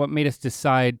what made us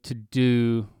decide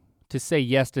to say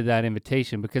yes to that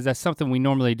invitation, because that's something we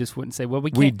normally just wouldn't say. Well,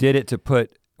 we can't. We did it to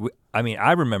put,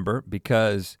 I remember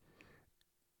because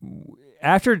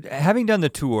after having done the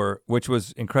tour, which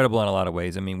was incredible in a lot of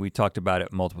ways, we talked about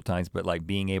it multiple times, but like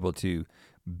being able to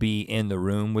be in the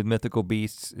room with Mythical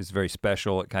Beasts is very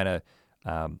special. It kind of,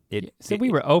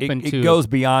 we were open to. It goes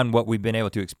beyond what we've been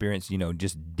able to experience,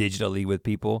 just digitally with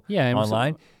people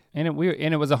online. And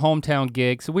it was a hometown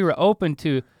gig, so we were open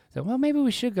to, well, maybe we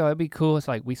should go, it'd be cool. It's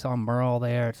like we saw Merle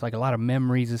there, it's like a lot of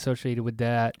memories associated with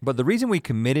that. But the reason we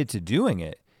committed to doing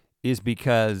it is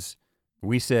because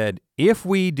we said, if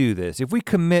we do this, if we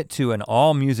commit to an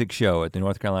all music show at the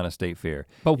North Carolina State Fair.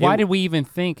 But why did we even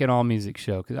think an all music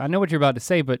show? Because I know what you're about to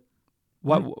say, but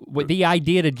what the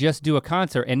idea to just do a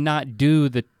concert and not do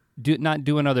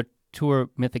another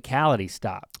tour Mythicality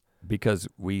stop? Because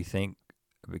we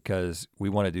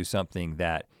want to do something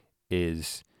that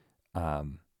is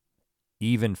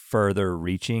even further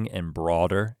reaching and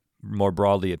more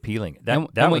broadly appealing.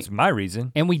 That was my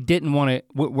reason. And we didn't want to,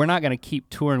 we're not gonna keep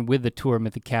touring with the tour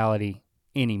Mythicality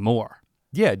anymore.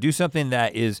 Yeah, do something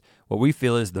that is what we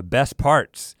feel is the best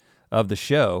parts of the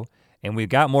show. And we've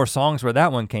got more songs where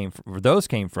those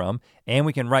came from, and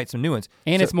we can write some new ones.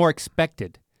 And it's more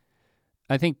expected.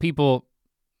 I think people,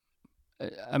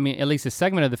 at least a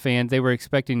segment of the fans, they were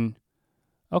expecting,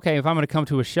 okay, if I'm gonna come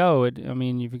to a show, if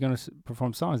you're gonna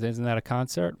perform songs, isn't that a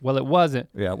concert? Well, it wasn't.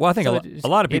 Yeah, well, I think a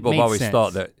lot of people have always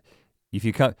thought that if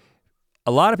you come,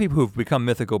 a lot of people who've become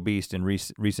Mythical Beast in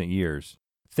recent years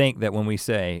think that when we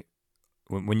say,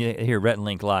 when you hear Rhett and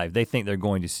Link live, they think they're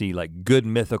going to see like Good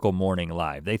Mythical Morning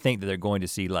live. They think that they're going to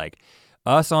see like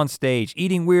us on stage,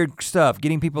 eating weird stuff,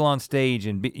 getting people on stage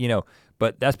and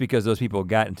but that's because those people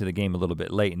got into the game a little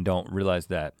bit late and don't realize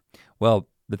that, well,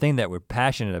 the thing that we're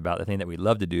passionate about, the thing that we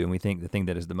love to do, and we think the thing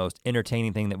that is the most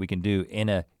entertaining thing that we can do in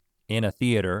a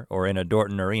theater or in a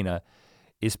Dorton arena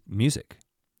is music.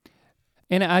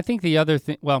 And I think the other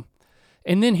thing,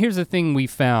 and then here's the thing we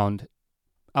found.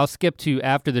 I'll skip to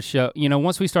after the show.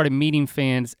 Once we started meeting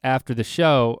fans after the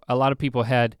show, a lot of people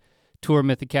had tour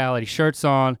Mythicality shirts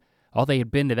on. They had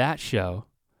been to that show,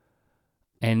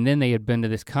 and then they had been to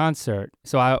this concert.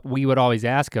 So we would always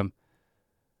ask them,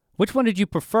 which one did you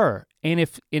prefer? And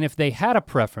if they had a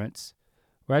preference,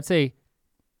 where I'd say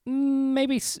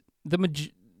maybe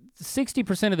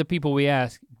 60% of the people we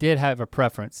asked did have a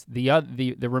preference.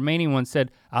 The remaining ones said,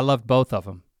 I loved both of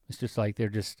them. It's just like they're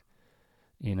just,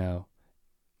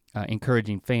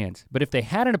 encouraging fans. But if they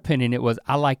had an opinion, it was,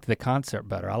 I liked the concert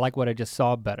better. I like what I just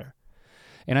saw better.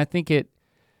 And I think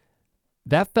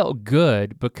that felt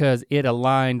good because it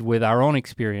aligned with our own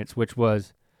experience, which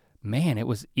was, man, it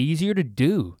was easier to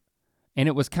do. And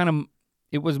it was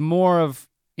it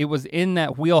was in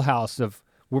that wheelhouse of,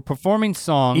 we're performing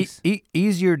songs.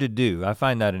 Easier to do, I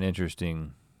find that an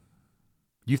interesting,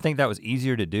 you think that was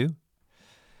easier to do?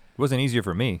 It wasn't easier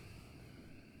for me.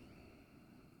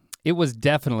 It was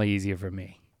definitely easier for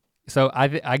me. So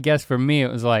I guess for me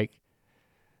it was like,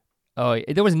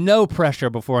 there was no pressure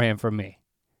beforehand for me.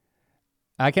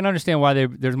 I can understand why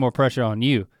there's more pressure on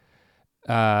you.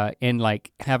 and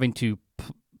like having to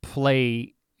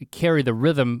carry the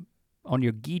rhythm on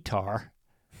your guitar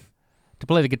to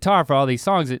play the guitar for all these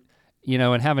songs that,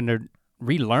 and having to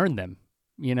relearn them,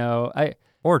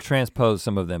 Or transpose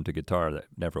some of them to guitar that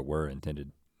never weren't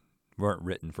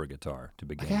written for guitar to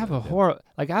begin with.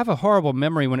 I have a horrible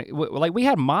memory when we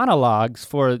had monologues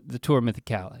for the tour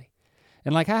Mythicality.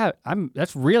 And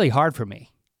that's really hard for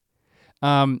me.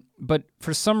 But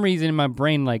for some reason in my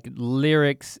brain, like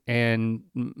lyrics and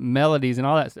melodies and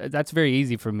all that's very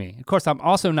easy for me. Of course, I'm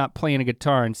also not playing a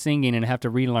guitar and singing and have to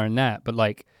relearn that, but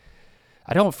like,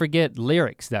 I don't forget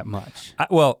lyrics that much.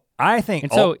 I think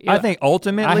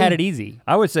ultimately, I had it easy.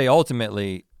 I would say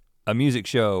ultimately, a music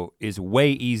show is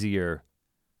way easier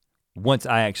once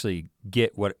I actually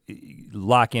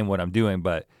lock in what I'm doing,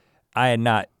 but I had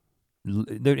not,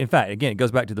 in fact, again, it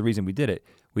goes back to the reason we did it.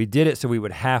 We did it so we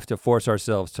would have to force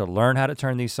ourselves to learn how to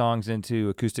turn these songs into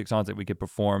acoustic songs that we could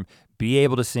perform, be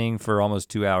able to sing for almost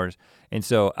 2 hours. And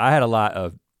so I had a lot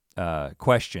of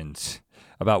questions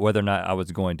about whether or not I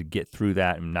was going to get through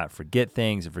that and not forget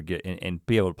things and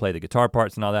be able to play the guitar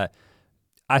parts and all that.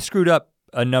 I screwed up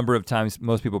a number of times.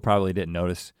 Most people probably didn't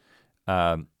notice.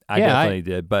 I definitely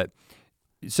did, but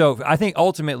so I think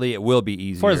ultimately it will be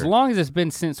easier. For as long as it's been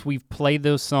since we've played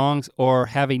those songs, or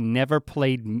having never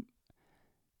played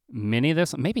many of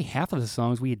those, maybe half of the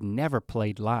songs we had never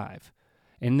played live.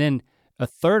 And then a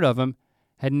third of them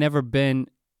had never been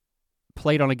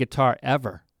played on a guitar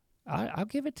ever. I'll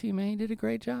give it to you, man, you did a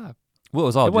great job. Well, it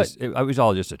was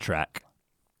all just a track.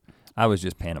 I was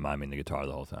just pantomiming the guitar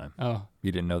the whole time. Oh.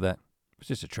 You didn't know that? It's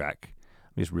just a track.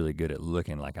 I'm just really good at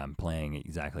looking like I'm playing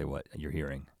exactly what you're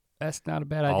hearing. That's not a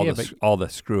bad idea. All the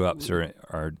screw ups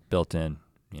are built in.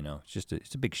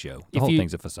 It's a big show. The whole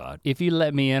thing's a facade. If you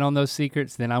let me in on those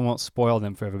secrets, then I won't spoil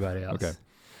them for everybody else. Okay.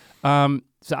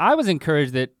 So I was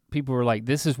encouraged that people were like,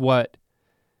 this is what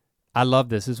I love.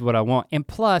 This is what I want. And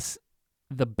plus,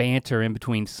 the banter in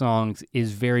between songs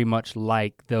is very much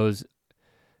like the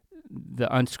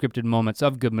unscripted moments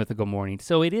of Good Mythical Morning.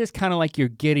 So it is kind of like you're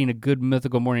getting a Good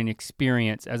Mythical Morning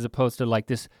experience as opposed to like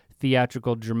this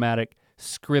theatrical, dramatic,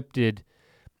 scripted,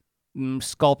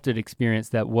 sculpted experience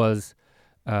that was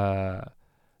the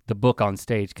book on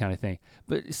stage kind of thing.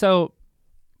 But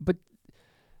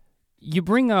you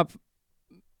bring up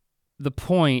the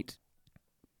point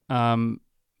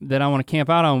that I want to camp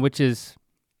out on, which is,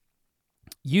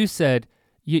 you said,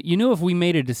 you knew if we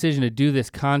made a decision to do this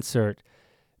concert,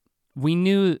 we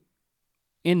knew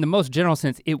in the most general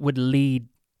sense, it would lead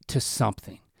to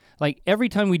something. Like every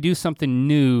time we do something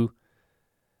new,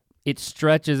 it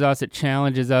stretches us, it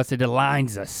challenges us, it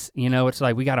aligns us. It's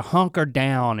like we gotta hunker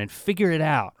down and figure it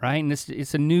out, right? And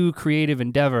it's a new creative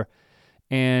endeavor,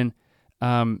 and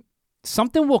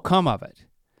something will come of it.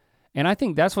 And I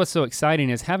think that's what's so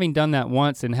exciting, is having done that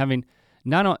once and having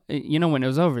when it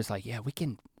was over, it's like, yeah, we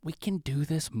can do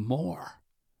this more,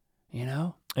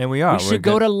 And we are. We should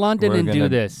go to London and do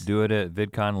this. Do it at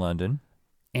VidCon London.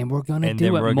 And we're gonna do And it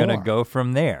then we're more. gonna go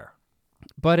from there.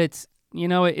 But it's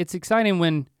exciting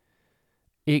when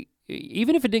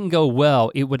even if it didn't go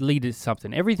well, it would lead to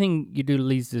something. Everything you do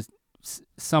leads to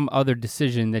some other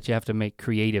decision that you have to make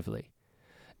creatively.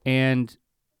 And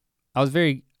I was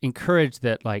very encouraged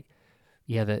that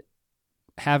that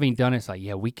having done it's like,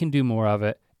 yeah, we can do more of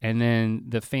it. And then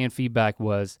the fan feedback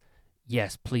was,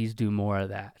 yes, please do more of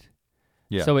that.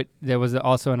 Yeah. So there was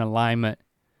also an alignment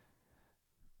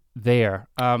there.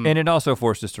 And it also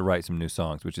forced us to write some new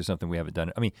songs, which is something we haven't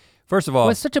done. I mean, first of all,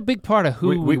 it's such a big part of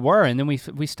who we were, and then we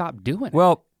stopped doing it.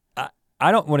 Well,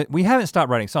 we haven't stopped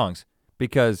writing songs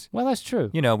because, well, that's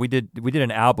true. We did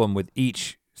an album with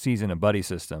each season of Buddy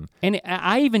System. And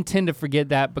I even tend to forget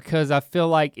that because I feel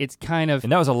like it's kind of,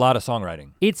 and that was a lot of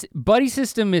songwriting. Buddy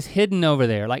System is hidden over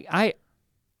there. Like I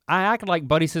act like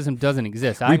Buddy System doesn't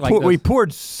exist. We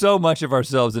poured so much of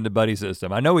ourselves into Buddy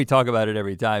System. I know we talk about it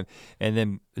every time, and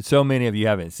then so many of you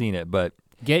haven't seen it, but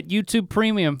get YouTube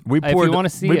Premium if you want to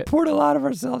see it. We poured a lot of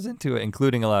ourselves into it,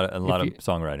 including a lot of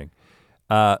songwriting.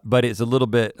 But it's a little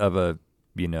bit of a,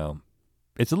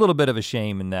 it's a little bit of a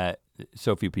shame in that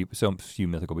so few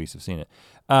Mythical Beasts have seen it.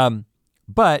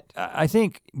 But I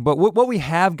think, what we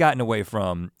have gotten away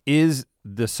from is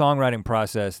the songwriting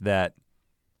process that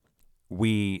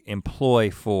we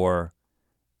employ for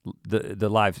the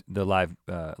live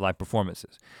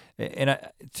performances, and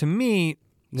to me,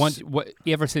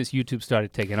 ever since YouTube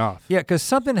started taking off. Yeah, because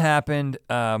something happened.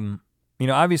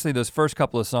 Obviously those first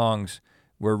couple of songs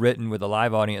were written with a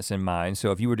live audience in mind.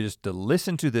 So if you were just to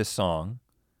listen to this song,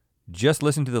 just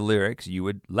listen to the lyrics, you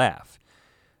would laugh.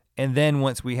 And then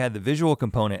once we had the visual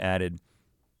component added,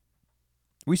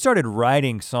 we started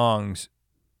writing songs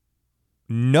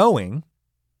knowing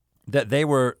that they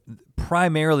were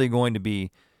primarily going to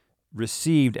be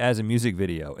received as a music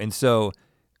video. And so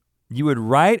you would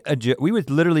we would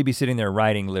literally be sitting there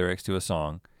writing lyrics to a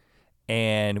song,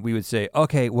 and we would say,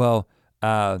 okay, well,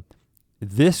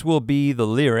 this will be the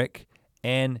lyric,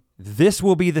 and this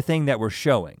will be the thing that we're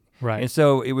showing. Right. And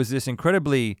so it was this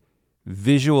incredibly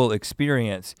visual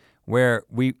experience where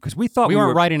because we thought we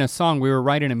weren't writing a song, we were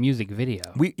writing a music video.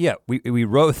 We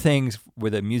wrote things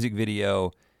with a music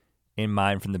video in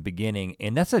mind from the beginning,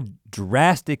 and that's a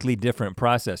drastically different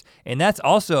process. And that's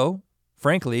also,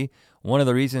 frankly, one of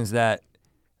the reasons that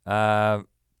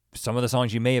some of the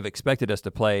songs you may have expected us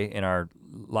to play in our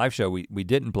live show, we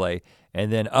didn't play,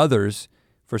 and then others,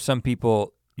 for some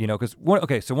people, because one of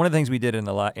the things we did in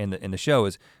the show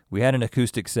is we had an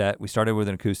acoustic set. We started with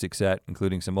an acoustic set,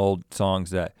 including some old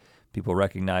songs that people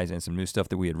recognize and some new stuff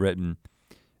that we had written.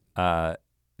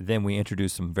 Then we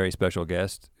introduced some very special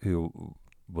guests who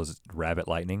was Rabbit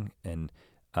Lightning, and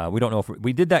we don't know if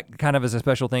we did that kind of as a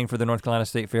special thing for the North Carolina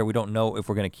State Fair. We don't know if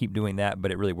we're gonna keep doing that,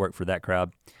 but it really worked for that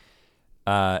crowd.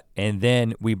 And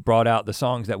then we brought out the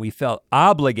songs that we felt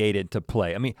obligated to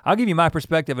play. I mean, I'll give you my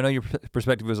perspective. I know your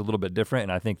perspective was a little bit different,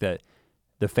 and I think that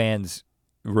the fans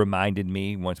reminded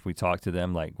me once we talked to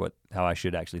them, like how I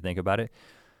should actually think about it.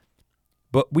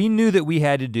 But we knew that we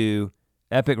had to do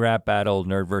Epic Rap Battle,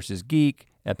 Nerd vs. Geek,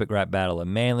 Epic Rap Battle of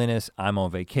Manliness, I'm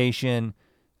on Vacation,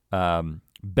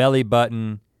 Belly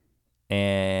Button,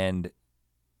 and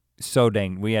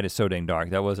we had a So Dang Dark.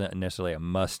 That wasn't necessarily a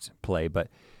must play, but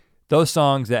those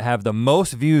songs that have the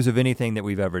most views of anything that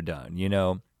we've ever done,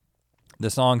 the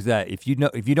songs that if you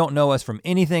don't know us from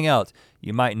anything else,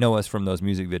 you might know us from those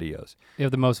music videos. You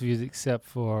have the most views except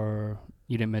for,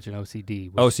 you didn't mention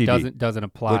OCD, which OCD doesn't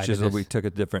apply. Which is we took a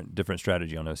different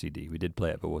strategy on OCD. We did play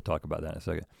it, but we'll talk about that in a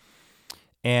second.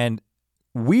 And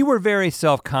we were very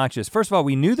self-conscious. First of all,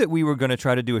 we knew that we were gonna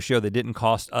try to do a show that didn't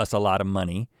cost us a lot of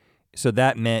money. So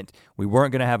that meant we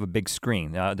weren't gonna have a big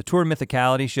screen. Now, the Tour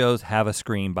Mythicality shows have a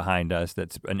screen behind us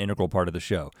that's an integral part of the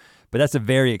show. But that's a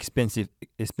very expensive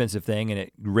thing, and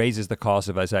it raises the cost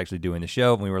of us actually doing the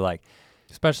show. And we were like,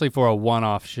 especially for a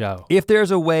one-off show. If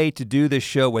there's a way to do this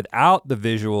show without the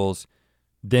visuals,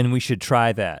 then we should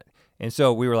try that. And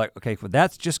so we were like, okay, well,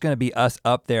 that's just gonna be us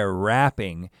up there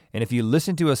rapping. And if you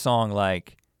listen to a song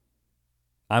like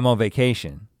I'm on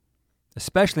Vacation,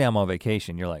 especially I'm on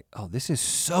Vacation, you're like, oh, this is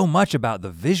so much about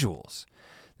the visuals.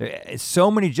 So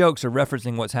many jokes are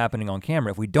referencing what's happening on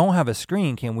camera. If we don't have a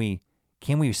screen, can we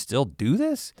still do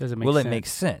this? Does it make Will sense? It make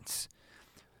sense?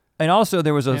 And also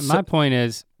there was my point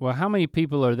is, well, how many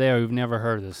people are there who've never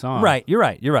heard the song? Right, you're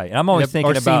right. And I'm always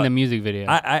thinking about- seen the music video.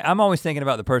 I'm always thinking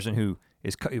about the person who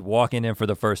is walking in for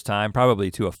the first time, probably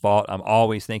to a fault. I'm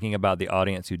always thinking about the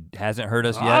audience who hasn't heard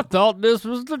us yet. I thought this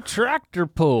was the tractor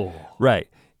pull. Right,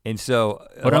 and so.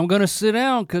 But I'm gonna sit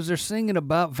down because they're singing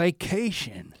about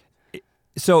vacation.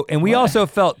 So, and we also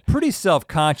felt pretty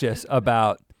self-conscious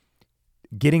about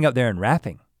getting up there and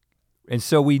rapping. And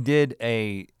so we did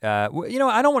I don't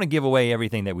want to give away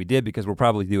everything that we did because we'll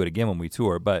probably do it again when we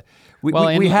tour, but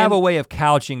we have a way of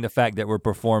couching the fact that we're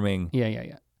performing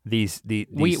these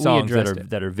songs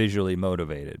that are visually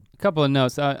motivated. A couple of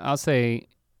notes, I'll say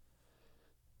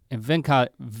in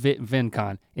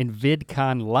VidCon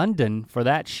London for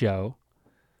that show,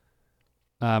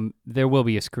 there will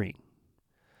be a screen,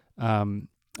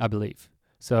 I believe.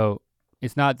 So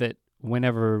it's not that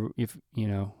whenever,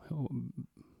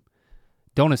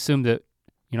 don't assume that,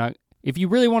 if you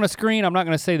really want a screen, I'm not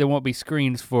gonna say there won't be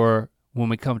screens for when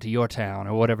we come to your town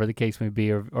or whatever the case may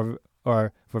be, or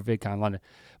for VidCon London.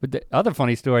 But the other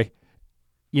funny story,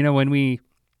 when we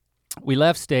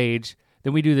left stage,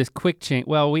 then we do this quick change.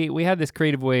 Well, we had this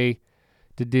creative way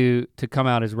to come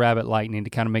out as Rabbit Lightning to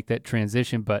kind of make that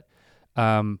transition, but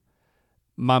my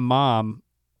mom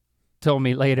told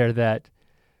me later that,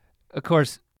 of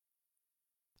course,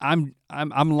 I'm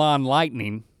Lon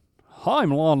Lightning. Hi,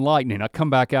 I'm Lon Lightning. I come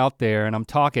back out there and I'm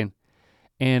talking,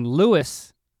 and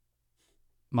Lewis,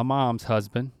 my mom's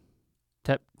husband,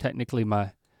 technically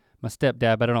my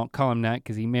stepdad, but I don't call him that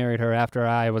because he married her after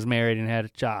I was married and had a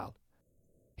child.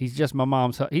 He's just my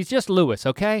mom's, he's just Lewis,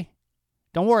 okay?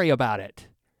 Don't worry about it.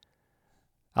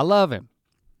 I love him.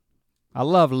 I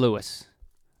love Lewis,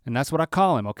 and that's what I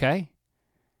call him, okay?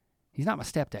 He's not my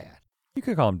stepdad. You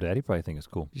could call him Daddy, probably think it's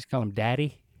cool. Just call him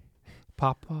Daddy,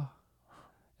 Papa.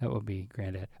 That would be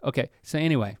Granddad. Okay, so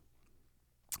anyway,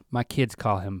 my kids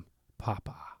call him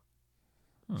Papa.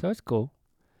 So it's cool.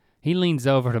 He leans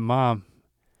over to Mom.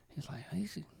 He's like,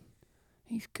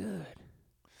 he's good.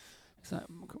 It's like,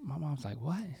 my mom's like,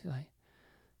 what?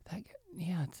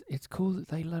 Yeah, it's cool that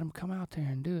they let him come out there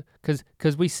and do it.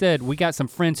 Cause we said we got some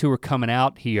friends who are coming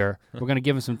out here. We're gonna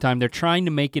give them some time. They're trying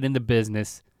to make it in the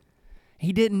business.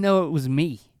 He didn't know it was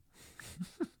me.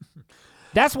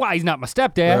 That's why he's not my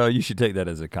stepdad. Well, you should take that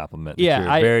as a compliment. Yeah,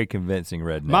 you're a very convincing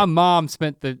redneck. My mom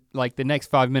spent the next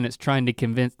 5 minutes trying to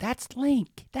convince. That's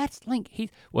Link.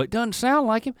 Well, it doesn't sound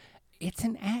like him. It's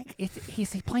an act.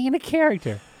 He's playing a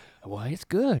character. Well, it's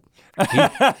good. He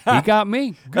got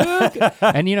me. Good.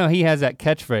 And he has that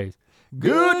catchphrase.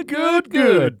 Good.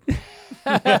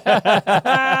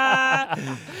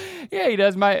 Yeah, he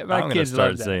does. My kids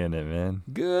love that. Start saying it, man.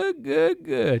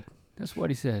 Good. That's what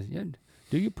he says. Yeah.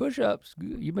 Do your push-ups.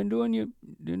 You been doing your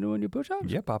push-ups?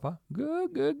 Yeah, Papa.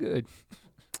 Good.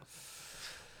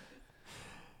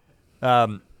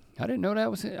 I didn't know that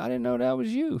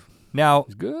was you. Now,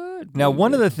 it's good. Now,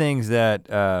 one of the things that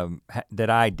that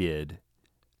I did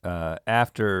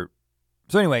after,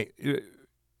 so anyway,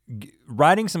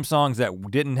 writing some songs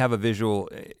that didn't have a visual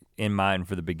in mind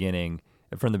from the beginning.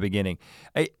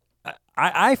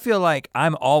 I feel like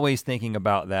I'm always thinking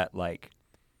about that, like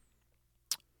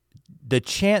the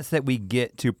chance that we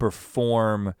get to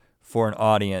perform for an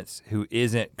audience who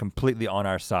isn't completely on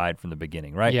our side from the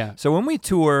beginning, right? Yeah. So when we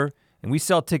tour and we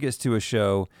sell tickets to a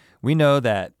show, we know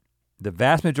that the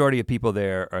vast majority of people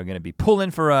there are gonna be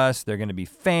pulling for us, they're gonna be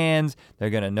fans, they're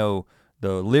gonna know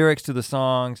the lyrics to the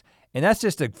songs, and that's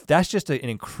just an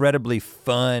incredibly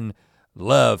fun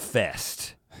love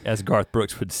fest, as Garth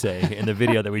Brooks would say in the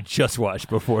video that we just watched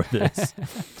before this.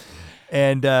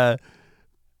 And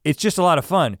it's just a lot of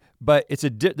fun, but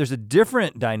there's a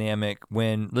different dynamic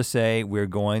when, let's say, we're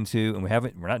going to, and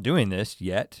we're not doing this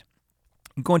yet,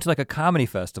 going to like a comedy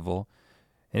festival,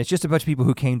 and it's just a bunch of people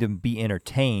who came to be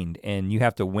entertained, and you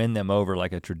have to win them over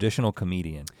like a traditional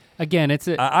comedian. Again,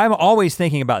 I'm always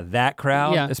thinking about that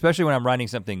crowd, yeah. Especially when I'm writing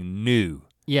something new.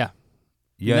 Yeah.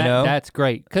 You know? That's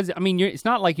great. Because, I mean, it's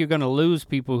not like you're gonna lose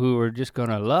people who are just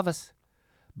gonna love us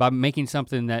by making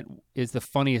something that is the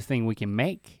funniest thing we can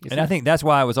make. I think that's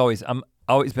why I'm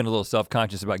always been a little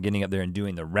self-conscious about getting up there and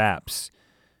doing the raps,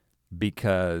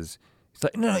 because it's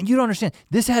like, no, you don't understand.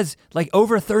 This has like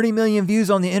over 30 million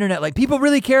views on the internet. Like, people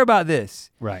really care about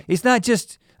this. Right. It's not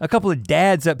just a couple of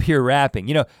dads up here rapping,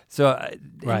 So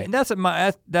right. And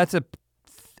that's a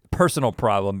personal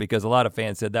problem, because a lot of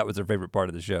fans said that was their favorite part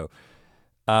of the show.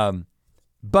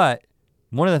 But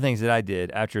one of the things that I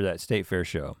did after that State Fair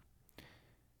show,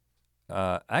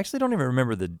 I actually don't even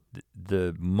remember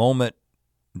the moment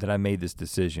that I made this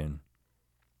decision,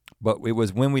 but it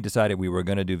was when we decided we were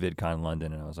gonna do VidCon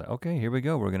London, and I was like, okay, here we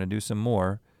go, we're gonna do some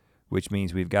more, which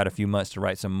means we've got a few months to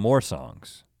write some more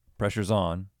songs. Pressure's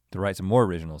on to write some more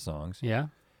original songs. Yeah.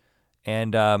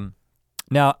 And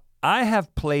now I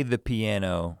have played the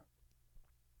piano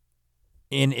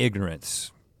in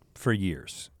ignorance for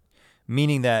years,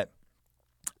 meaning that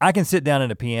I can sit down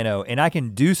at a piano and I can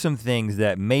do some things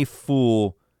that may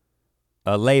fool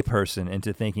a layperson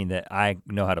into thinking that I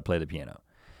know how to play the piano.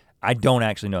 I don't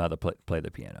actually know how to play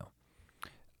the piano.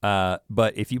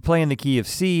 But if you play in the key of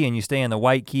C and you stay in the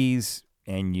white keys,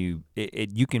 and you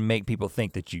can make people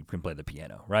think that you can play the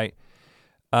piano, right?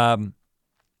 And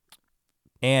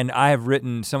I have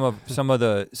written some of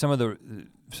the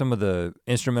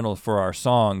instrumentals for our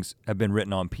songs have been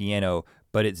written on piano,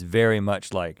 but it's very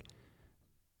much like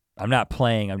I'm not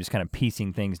playing, I'm just kind of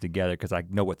piecing things together because I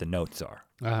know what the notes are.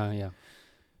 Yeah.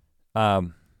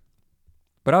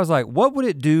 But I was like, what would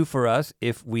it do for us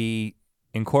if we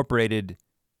incorporated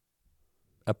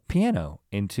a piano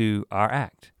into our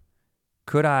act?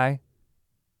 Could I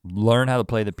learn how to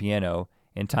play the piano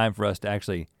in time for us to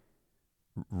actually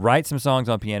write some songs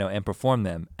on piano and perform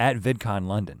them at VidCon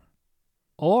London?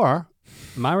 Or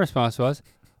my response was,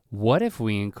 what if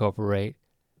we incorporate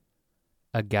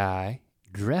a guy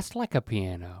dressed like a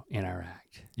piano in our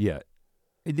act? Yeah,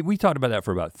 we talked about that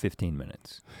for about 15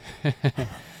 minutes.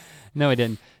 No, we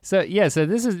didn't. So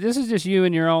this is just you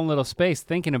in your own little space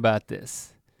thinking about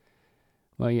this.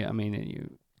 Well, yeah, I mean,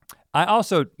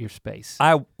 your space.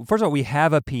 First of all, we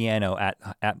have a piano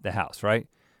at the house, right?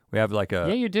 We have like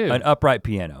you do. An upright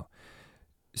piano.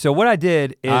 So what I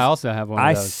did is I also have one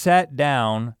of those. I sat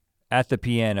down at the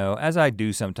piano, as I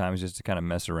do sometimes just to kind of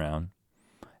mess around,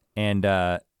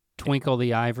 and Twinkle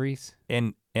the Ivories.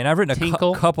 And I've written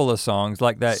a couple of songs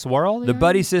like that. Swirl the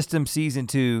Buddy System Season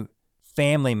 2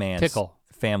 Family Man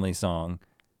Family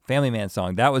Man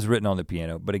song. That was written on the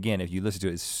piano, but again, if you listen to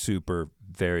it, it's super,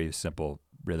 very simple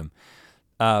rhythm.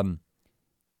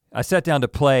 I sat down to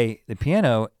play the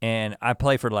piano and I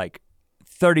play for like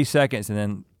 30 seconds and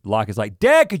then Locke is like,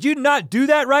 Dad, could you not do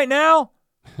that right now?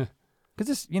 Because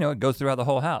this, it goes throughout the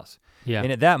whole house. Yeah.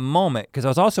 And at that moment, because I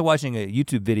was also watching a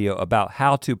YouTube video about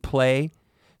how to play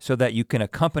so that you can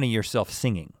accompany yourself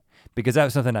singing. Because that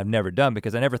was something I've never done,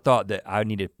 because I never thought that I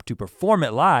needed to perform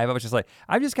it live. I was just like,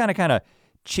 I'm just kind of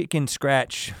chicken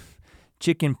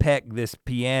peck this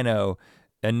piano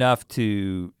enough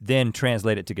to then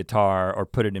translate it to guitar or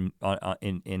put it in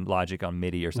Logic on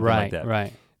MIDI or something like that.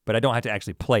 Right. But I don't have to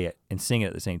actually play it and sing it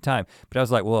at the same time. But I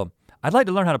was like, well, I'd like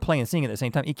to learn how to play and sing at the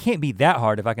same time. It can't be that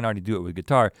hard if I can already do it with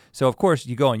guitar. So of course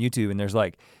you go on YouTube and there's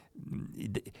like,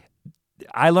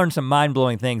 I learned some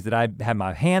mind-blowing things that I had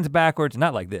my hands backwards,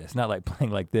 not like this, not like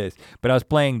playing like this, but I was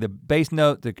playing the bass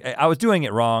note, I was doing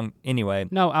it wrong anyway.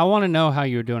 No, I wanna know how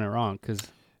you're doing it wrong, because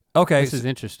this is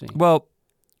interesting. Well,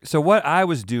 so what I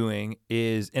was doing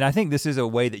is, and I think this is a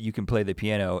way that you can play the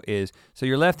piano is, so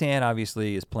your left hand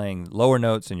obviously is playing lower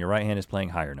notes and your right hand is playing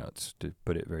higher notes, to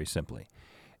put it very simply.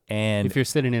 And if you're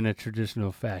sitting in a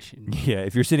traditional fashion. Yeah,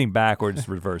 if you're sitting backwards,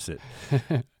 reverse it.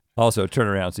 Also, turn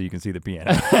around so you can see the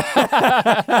piano. Was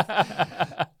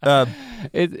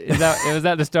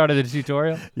that the start of the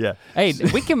tutorial? Yeah. Hey,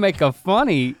 we can make a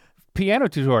funny piano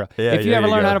tutorial. Yeah, if you ever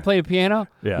learn how to play the piano,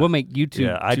 yeah. We'll make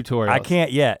YouTube tutorials. I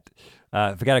can't yet.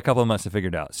 I've got a couple of months to figure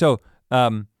it out. So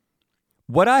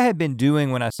what I had been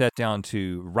doing when I sat down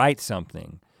to write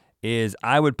something is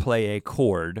I would play a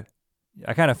chord.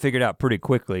 I kind of figured out pretty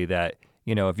quickly that,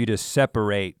 if you just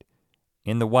separate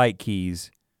in the white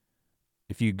keys,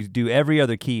 if you do every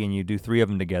other key and you do 3 of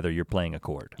them together, you're playing a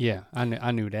chord. Yeah,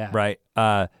 I knew that. Right,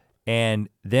 and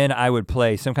then I would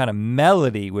play some kind of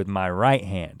melody with my right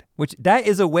hand, which that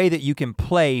is a way that you can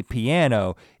play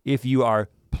piano if you are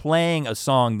playing a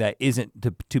song that isn't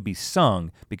to be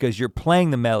sung, because you're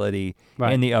playing the melody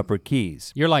in the upper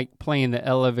keys. You're like playing the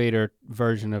elevator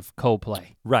version of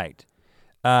Coldplay. Right,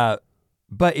 but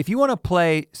if you wanna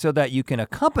play so that you can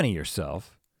accompany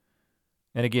yourself,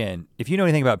 and again, if you know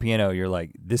anything about piano, you're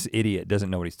like, this idiot doesn't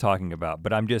know what he's talking about,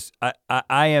 but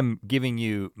I am giving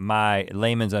you my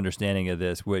layman's understanding of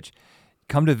this, which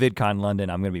come to VidCon London,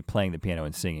 I'm gonna be playing the piano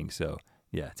and singing, so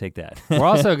yeah, take that. We're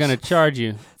also gonna charge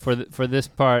you for this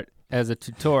part as a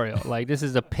tutorial. Like, this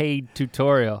is a paid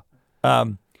tutorial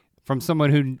from someone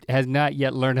who has not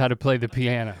yet learned how to play the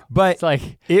piano. But it's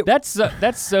like,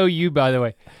 that's so you, by the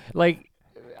way. Like,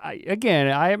 I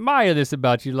admire this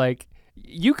about you. Like,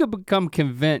 you could become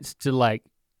convinced to like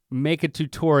make a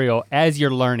tutorial as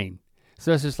you're learning.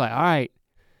 So it's just like, all right,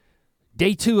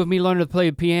 day 2 of me learning to play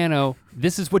the piano,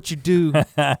 this is what you do.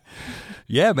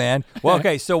 Yeah, man. Well,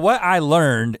 okay, so what I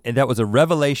learned, and that was a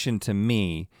revelation to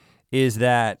me, is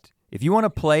that if you wanna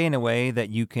play in a way that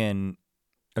you can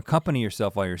accompany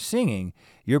yourself while you're singing,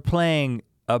 you're playing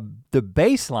the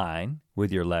bass line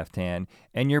with your left hand,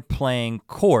 and you're playing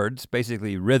chords,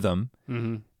 basically rhythm,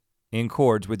 in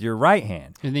chords with your right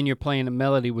hand. And then you're playing a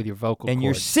melody with your vocal cords. And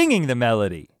you're singing the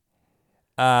melody.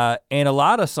 And a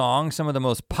lot of songs, some of the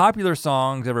most popular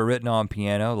songs ever written on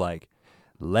piano, like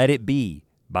Let It Be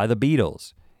by the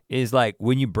Beatles, is like,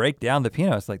 when you break down the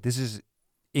piano, it's like, this is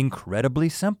incredibly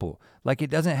simple. Like, it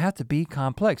doesn't have to be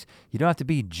complex. You don't have to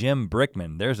be Jim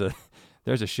Brickman. There's a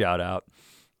shout out.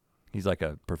 He's like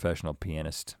a professional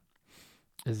pianist.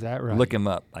 Is that right? Look him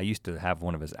up. I used to have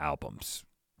one of his albums.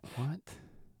 What?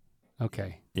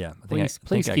 Okay. Yeah. Please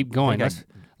keep going.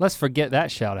 Let's forget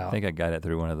that shout out. I think I got it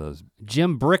through one of those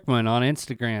Jim Brickman on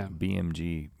Instagram.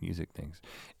 BMG music things.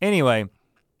 Anyway,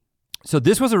 so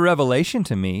this was a revelation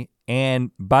to me, and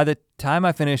by the time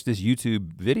I finished this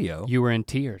YouTube video, you were in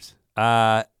tears.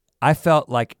 I felt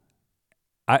like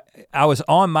I was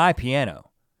on my piano,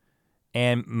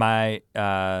 and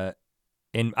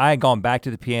and I had gone back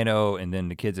to the piano, and then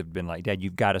the kids have been like, Dad,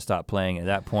 you've got to stop playing. At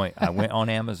that point, I went on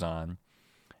Amazon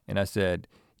and I said,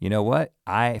 you know what?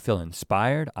 I feel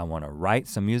inspired. I want to write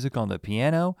some music on the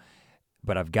piano,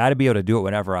 but I've got to be able to do it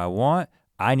whenever I want.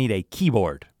 I need a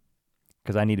keyboard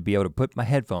because I need to be able to put my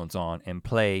headphones on and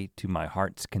play to my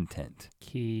heart's content.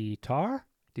 Keytar?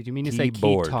 Did you mean to say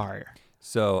keytar?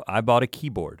 So I bought a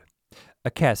keyboard,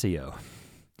 a Casio.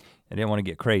 I didn't want to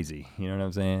get crazy, you know what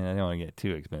I'm saying? I didn't want to get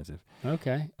too expensive.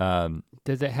 Okay.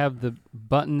 Does it have the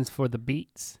buttons for the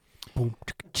beats?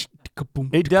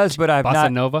 It does, but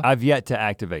I've yet to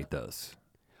activate those.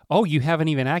 Oh, you haven't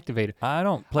even activated. I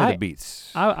don't play the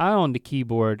beats. I owned a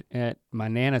keyboard at my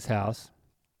Nana's house.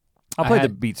 I'll play the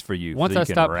beats for you. Once I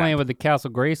stopped playing with the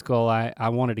Castle Grayskull, I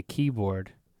wanted a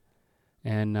keyboard.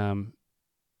 And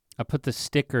I put the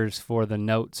stickers for the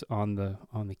notes on the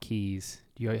keys.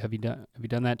 Have you done that to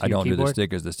your keyboard? I don't do the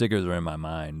stickers. The stickers are in my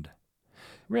mind.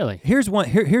 Really?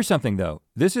 Here's something though.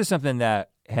 This is something that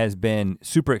has been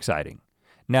super exciting.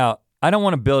 Now, I don't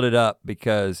want to build it up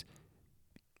because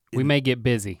we may get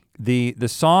busy. The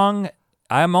song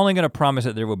I'm only gonna promise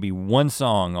that there will be one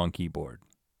song on keyboard.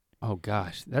 Oh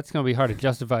gosh, that's gonna be hard to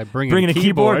justify bringing a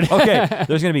keyboard. Okay,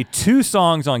 there's gonna be 2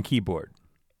 songs on keyboard.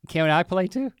 Can I play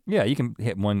too? Yeah, you can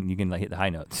hit one, you can like hit the high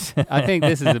notes. I think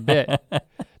this is a bit.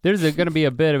 There's gonna be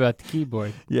a bit about the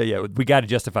keyboard. Yeah, we gotta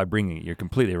justify bringing it, you're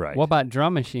completely right. What about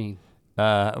drum machine? We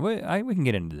can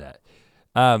get into that.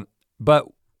 But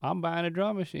I'm buying a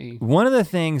drum machine. One of the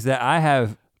things that I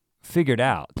have figured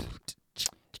out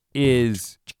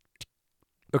is,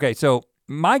 okay, so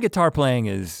my guitar playing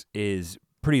is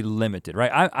pretty limited,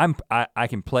 right? I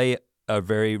can play a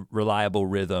very reliable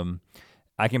rhythm.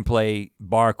 I can play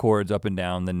bar chords up and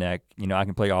down the neck. You know, I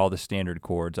can play all the standard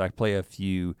chords. I play a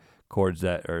few chords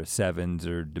that are 7s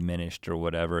or diminished or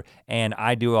whatever. And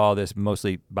I do all this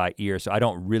mostly by ear, so I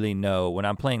don't really know. When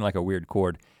I'm playing like a weird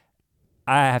chord,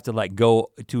 I have to like go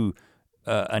to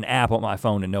an app on my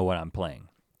phone to know what I'm playing.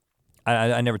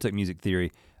 I never took music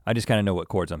theory. I just kind of know what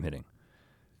chords I'm hitting.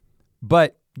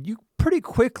 But you pretty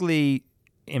quickly,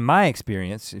 in my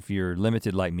experience, if you're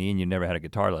limited like me and you've never had a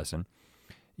guitar lesson,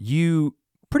 you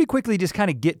pretty quickly just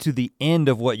kind of get to the end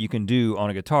of what you can do on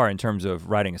a guitar in terms of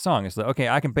writing a song. It's like, okay,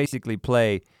 I can basically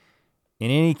play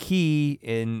in any key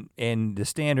in the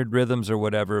standard rhythms or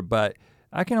whatever, but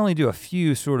I can only do a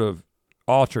few sort of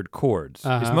altered chords.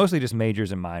 Uh-huh. It's mostly just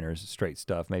majors and minors, straight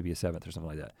stuff, maybe a 7th or something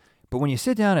like that. But when you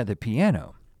sit down at the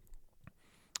piano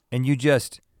and you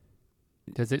just...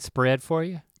 Does it spread for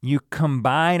you? You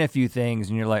combine a few things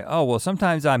and you're like, oh, well,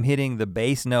 sometimes I'm hitting the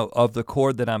bass note of the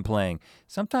chord that I'm playing.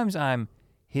 Sometimes I'm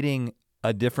hitting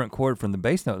a different chord from the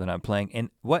bass note that I'm playing. And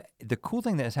what the cool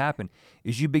thing that has happened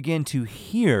is you begin to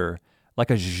hear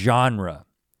like a genre,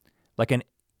 like an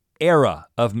era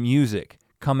of music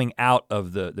coming out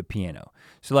of the piano.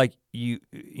 So like you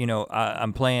know,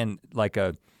 I'm playing like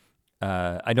I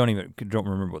don't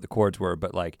remember what the chords were,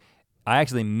 but like I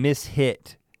actually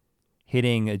mishit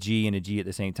hitting a G and a G at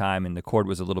the same time, and the chord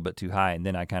was a little bit too high, and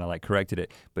then I kind of like corrected it.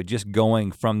 But just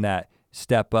going from that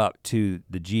step up to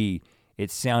the G, it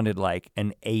sounded like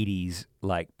an 80s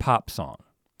like pop song.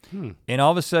 And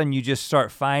all of a sudden you just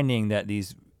start finding that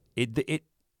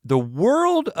the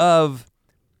world of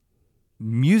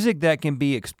music that can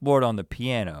be explored on the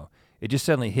piano, it just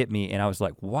suddenly hit me, and I was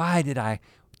like, why did I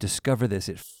discover this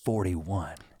at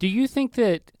 41? Do you think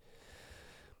that,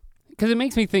 because it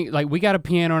makes me think, like we got a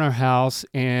piano in our house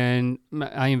and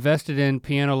I invested in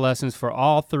piano lessons for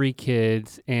all 3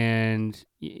 kids, and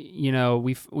you know,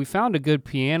 we found a good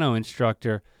piano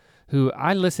instructor who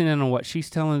I listen in on what she's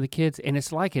telling the kids, and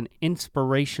it's like an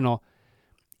inspirational,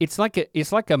 it's like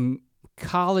a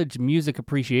college music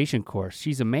appreciation course.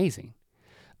 She's amazing.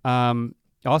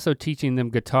 Also teaching them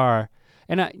guitar,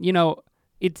 and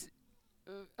it's,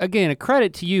 again, a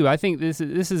credit to you. I think this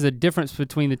is a difference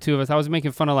between the two of us. I was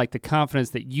making fun of like the confidence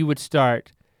that you would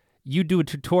you do a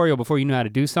tutorial before you know how to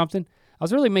do something. I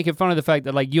was really making fun of the fact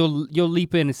that like you'll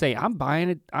leap in and say, I'm buying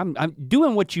it, I'm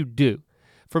doing what you do.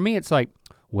 For me, it's like,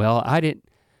 well,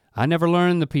 I never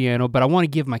learned the piano, but I want to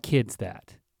give my kids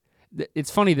that.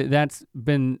 It's funny that that's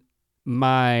been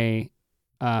my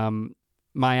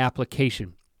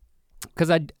application.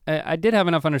 Because I did have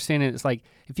enough understanding. It's like,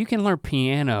 if you can learn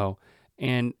piano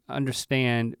and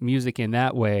understand music in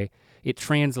that way, it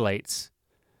translates.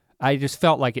 I just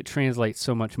felt like it translates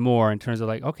so much more in terms of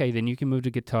like, okay, then you can move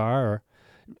to guitar or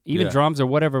even drums or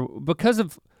whatever, because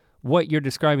of what you're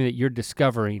describing that you're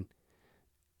discovering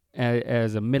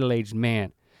as a middle-aged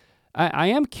man. I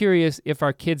am curious if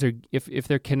our kids are, if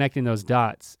they're connecting those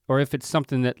dots, or if it's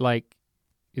something that like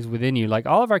is within you. Like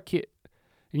all of our kids,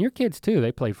 and your kids too,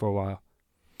 they played for a while.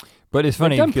 But it's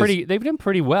funny, they've done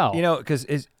pretty well. You know, because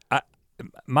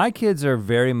my kids are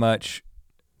very much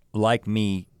like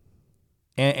me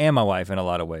and my wife in a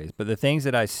lot of ways, but the things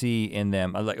that I see in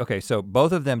them, I'm like, okay, so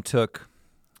both of them took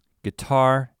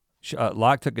guitar,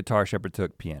 Locke took guitar, Shepard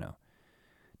took piano.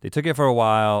 They took it for a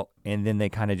while, and then they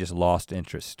kind of just lost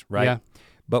interest, right? Yeah.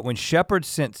 But when Shepard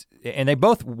and they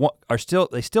both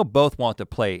they still both want to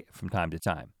play from time to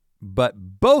time,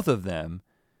 but both of them,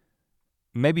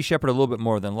 maybe Shepard a little bit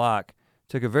more than Locke,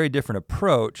 took a very different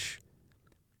approach,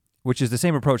 which is the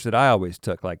same approach that I always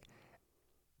took. Like,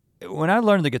 when I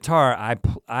learned the guitar, I've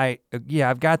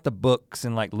got the books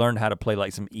and like learned how to play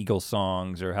like some Eagles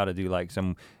songs or how to do like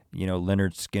some,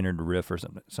 Leonard Skinner riff or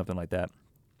something like that.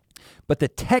 But the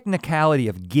technicality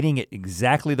of getting it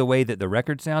exactly the way that the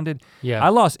record sounded, I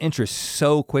lost interest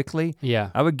so quickly. Yeah.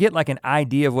 I would get like an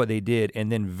idea of what they did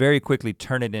and then very quickly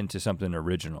turn it into something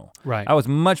original. Right. I was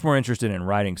much more interested in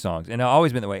writing songs, and I've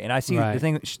always been that way. And I see the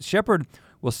thing, Shepard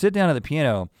will sit down at the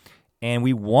piano and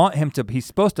we want him to, he's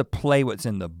supposed to play what's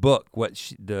in the book,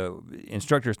 what the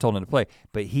instructors told him to play,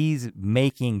 but he's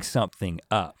making something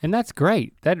up. And that's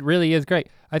great. That really is great.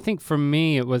 I think for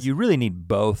me it was— You really need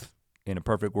both in a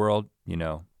perfect world,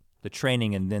 the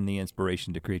training and then the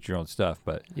inspiration to create your own stuff,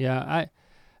 but. Yeah,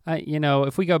 I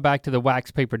if we go back to the Wax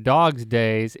Paper Dogs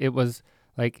days, it was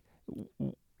like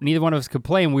neither one of us could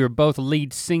play, and we were both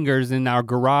lead singers in our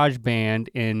garage band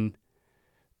in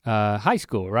high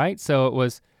school, right? So it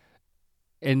was,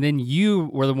 and then you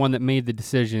were the one that made the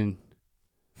decision,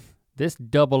 this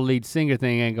double lead singer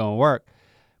thing ain't gonna work.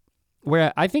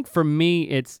 Where I think for me,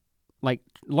 it's like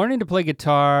learning to play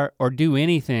guitar or do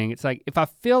anything, it's like if I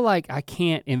feel like I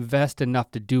can't invest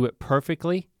enough to do it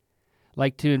perfectly,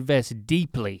 like to invest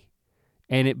deeply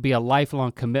and it be a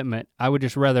lifelong commitment, I would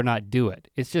just rather not do it.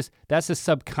 It's just, that's a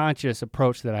subconscious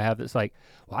approach that I have that's like,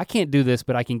 well, I can't do this,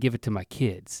 but I can give it to my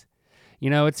kids.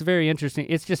 It's very interesting.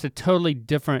 It's just a totally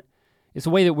different, it's a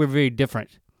way that we're very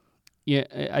different. Yeah,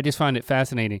 I just find it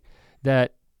fascinating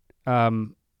that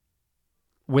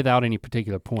without any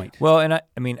particular point. Well, and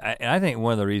I think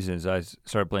one of the reasons I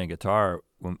started playing guitar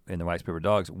in the Wax Paper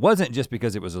Dogs wasn't just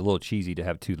because it was a little cheesy to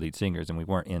have two lead singers and we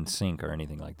weren't in sync or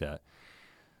anything like that.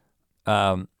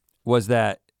 Was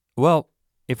that, well,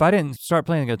 if I didn't start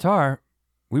playing the guitar,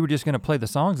 we were just gonna play the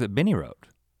songs that Benny wrote.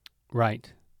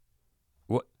 Right.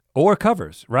 Or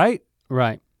covers, right?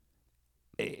 Right.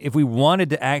 If we wanted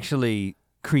to actually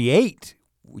create,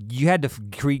 you had to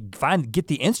get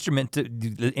the instrument to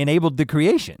enabled the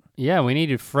creation. Yeah, we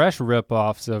needed fresh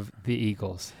rip-offs of the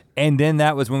Eagles. And then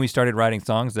that was when we started writing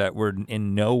songs that were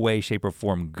in no way, shape, or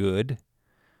form good,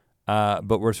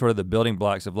 but were sort of the building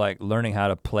blocks of like learning how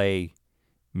to play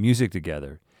music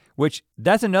together, which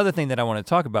that's another thing that I want to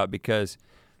talk about because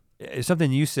it's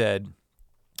something you said.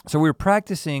 So we were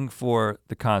practicing for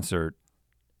the concert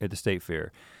at the State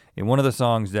Fair, and one of the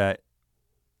songs that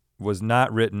was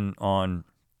not written on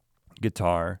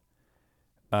guitar,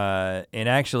 and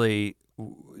actually,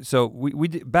 so we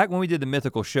did, back when we did the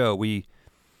Mythical show, we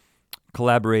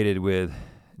collaborated with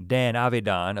Dan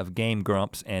Avedon of Game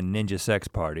Grumps and Ninja Sex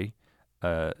Party,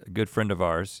 a good friend of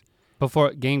ours.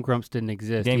 Before Game Grumps didn't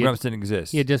exist. Game Grumps didn't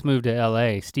exist. He had just moved to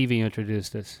LA. Stevie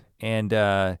introduced us. And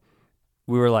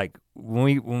we were like,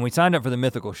 when we signed up for the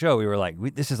Mythical show, we were like,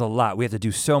 this is a lot. We have to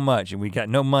do so much, and we got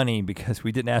no money because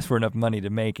we didn't ask for enough money to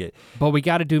make it. But we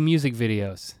got to do music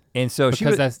videos. And so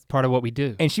because that's part of what we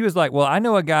do. And she was like, well, I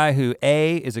know a guy who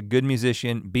A, is a good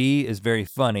musician, B, is very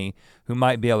funny, who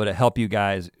might be able to help you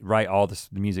guys write all the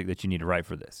music that you need to write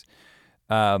for this.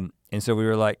 And so we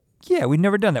were like, yeah, we've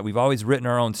never done that. We've always written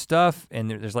our own stuff, and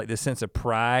there's like this sense of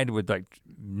pride with like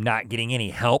not getting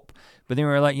any help. But then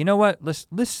we were like, you know what? Let's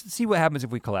see what happens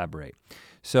if we collaborate.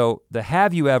 So the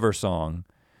Have You Ever song,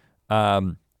 basically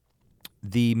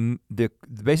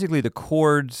the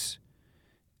chords,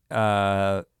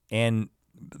 and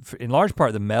in large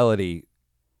part the melody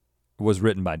was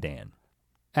written by Dan.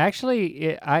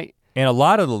 Actually, and a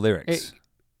lot of the lyrics.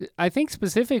 I think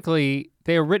specifically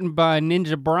they were written by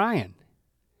Ninja Brian.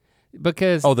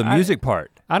 Because the music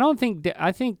part. I don't think Dan.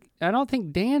 I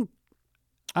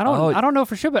don't know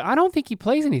for sure, but I don't think he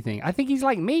plays anything. I think he's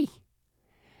like me,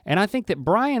 and I think that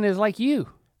Brian is like you.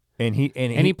 And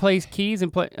he plays keys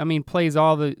and plays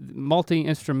all the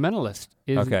multi-instrumentalist.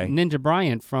 Is okay. Ninja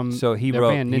Brian from so he their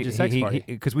wrote, band Ninja Sex Party.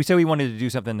 Because we said we wanted to do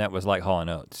something that was like Hall &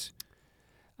 Oates.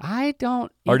 I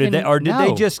don't. Or did they? Or did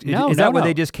they just? No, is that what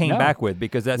they just came back with?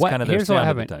 Because that's kind of their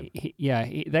sound at the time.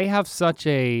 They have such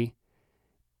a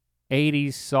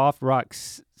 80s soft rock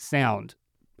sound.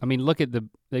 I mean, look at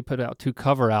they put out 2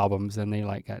 cover albums and they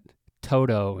like got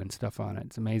Toto and stuff on it.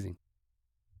 It's amazing.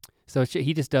 So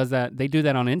he just does that. They do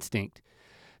that on instinct.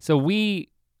 So we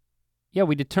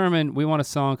determined we want a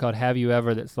song called Have You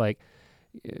Ever that's like,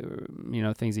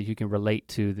 things that you can relate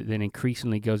to that then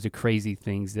increasingly goes to crazy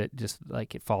things that just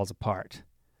like it falls apart.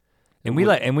 And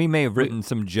we may have written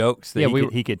some jokes that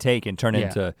he could take and turn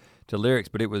into lyrics,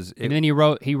 but and then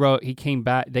they came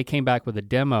back with a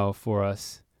demo for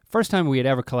us. First time we had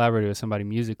ever collaborated with somebody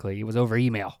musically, it was over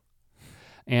email.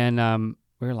 And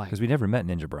we were like, because we never met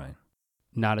Ninja Brian.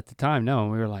 Not at the time, no.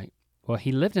 And we were like, well,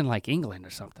 he lived in like England or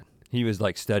something. He was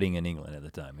like studying in England at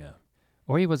the time, yeah.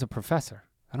 Or he was a professor.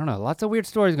 I don't know, lots of weird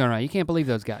stories going around. You can't believe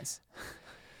those guys.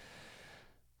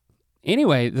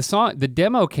 Anyway, the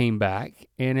demo came back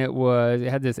and it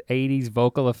had this 80s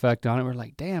vocal effect on it. We're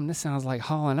like, damn, this sounds like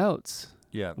Hall & Oates.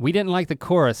 Yeah. We didn't like the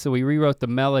chorus, so we rewrote the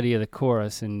melody of the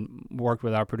chorus and worked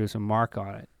with our producer Mark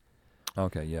on it.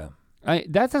 Okay, yeah.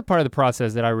 That's a part of the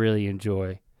process that I really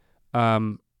enjoy.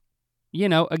 Again,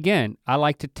 I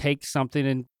like to take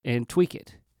something and tweak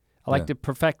it. I like to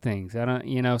perfect things. I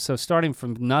don't, so starting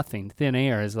from nothing, thin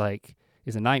air is a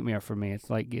nightmare for me. It's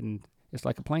like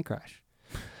a plane crash.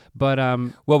 But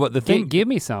but the thing, give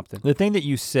me something. The thing that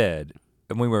you said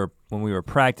when we were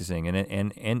practicing,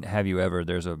 and have you ever?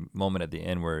 There's a moment at the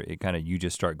end where it kind of you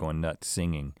just start going nuts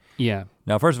singing. Yeah.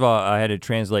 Now, first of all, I had to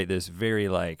translate this very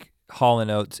like Hall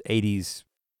 & Oates '80s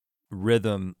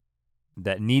rhythm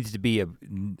that needs to be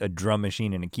a drum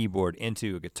machine and a keyboard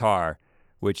into a guitar,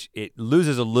 which it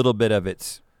loses a little bit of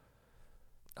its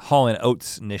Hall &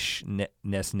 Oates-ness.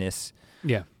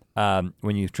 Yeah.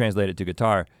 When you translate it to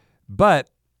guitar, but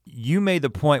you made the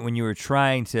point when you were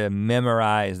trying to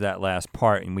memorize that last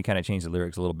part, and we kind of changed the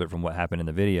lyrics a little bit from what happened in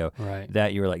the video, right.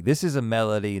 that you were like, this is a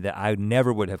melody that I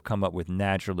never would have come up with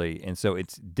naturally, and so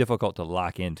it's difficult to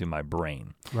lock into my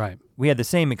brain. Right. We had the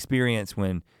same experience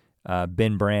when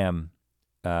Ben Bram,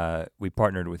 we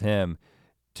partnered with him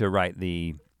to write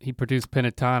the... He produced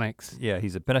Pentatonics. Yeah,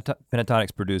 he's a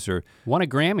Pentatonics producer. Won a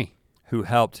Grammy. Who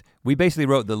helped, we basically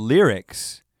wrote the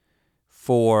lyrics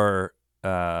for...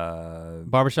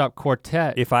 Barbershop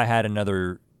Quartet. If I had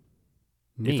another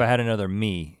me. If I had another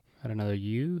me. Had another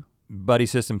you? Buddy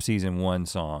System Season 1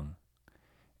 song.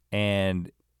 And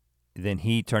then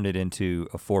he turned it into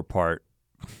a 4-part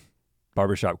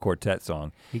Barbershop Quartet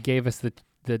song. He gave us the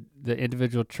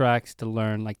individual tracks to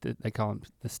learn, like they call them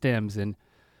the stems, and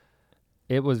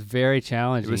it was very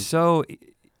challenging. It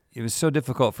was so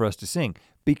difficult for us to sing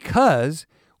because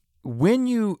when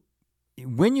you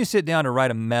sit down to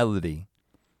write a melody,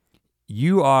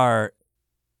 you are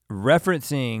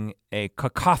referencing a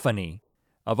cacophony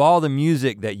of all the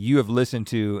music that you have listened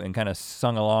to and kind of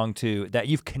sung along to, that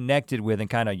you've connected with and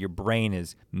kind of your brain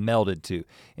is melded to.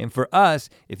 And for us,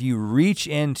 if you reach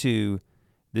into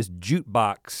this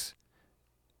jukebox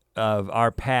of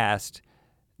our past,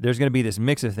 there's gonna be this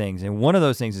mix of things, and one of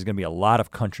those things is gonna be a lot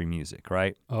of country music,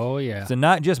 right? Oh yeah. So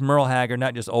not just Merle Haggard,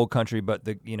 not just old country, but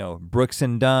the Brooks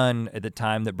and Dunn at the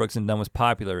time that Brooks and Dunn was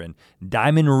popular, and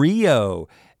Diamond Rio,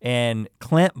 and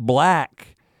Clint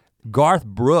Black, Garth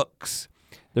Brooks.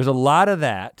 There's a lot of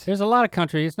that. There's a lot of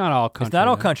country. It's not all country. It's not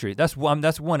all country. That's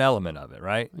one element of it,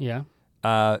 right? Yeah.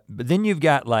 But then you've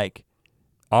got like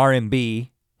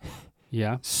R&B,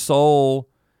 yeah, soul,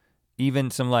 even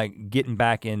some like getting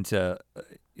back into.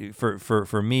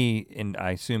 For me, and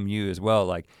I assume you as well,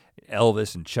 like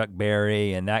Elvis and Chuck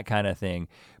Berry and that kind of thing.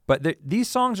 But these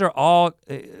songs are all,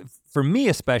 for me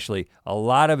especially, a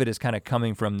lot of it is kind of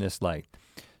coming from this like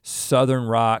Southern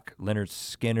rock, Lynyrd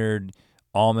Skynyrd,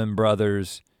 Allman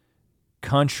Brothers,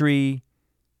 country,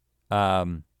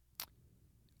 R&B,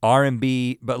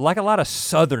 but like a lot of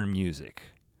Southern music.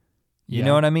 You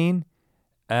know what I mean?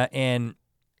 And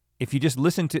if you just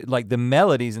listen to like the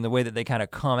melodies and the way that they kind of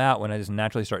come out when I just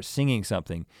naturally start singing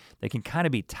something, they can kind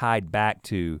of be tied back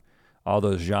to all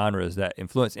those genres that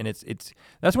influence. And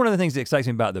that's one of the things that excites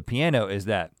me about the piano is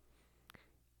that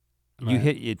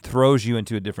it throws you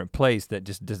into a different place that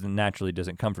just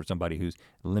doesn't come from somebody who's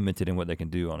limited in what they can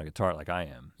do on a guitar like I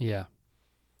am. Yeah.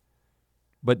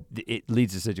 But it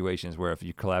leads to situations where if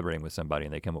you're collaborating with somebody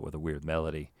and they come up with a weird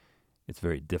melody, it's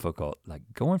very difficult. Like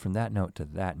going from that note to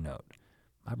that note.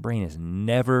 My brain has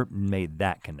never made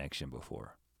that connection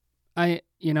before. I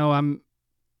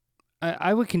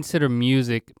would consider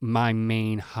music my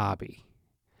main hobby.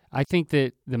 I think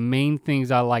that the main things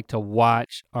I like to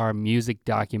watch are music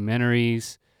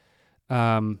documentaries.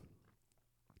 I've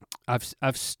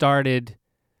started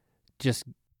just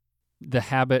the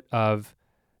habit of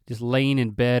just laying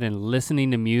in bed and listening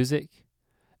to music.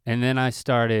 And then I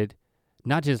started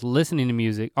not just listening to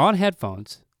music on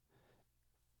headphones,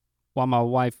 while my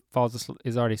wife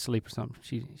is already asleep or something.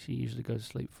 She usually goes to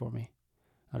sleep for me.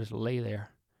 I'll just lay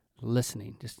there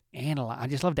listening, just analyze. I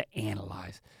just love to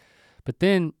analyze. But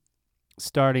then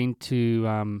starting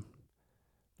to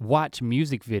watch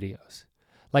music videos.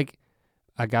 Like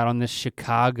I got on this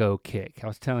Chicago kick. I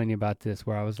was telling you about this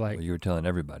where I was like. Well, you were telling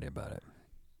everybody about it.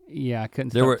 Yeah, I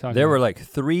couldn't stop talking. There were like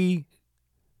three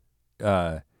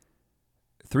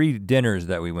dinners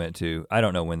that we went to. I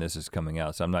don't know when this is coming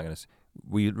out, so I'm not gonna.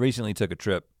 We recently took a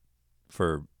trip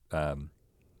to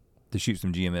shoot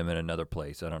some GMM in another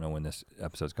place. I don't know when this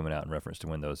episode's coming out in reference to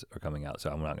when those are coming out, so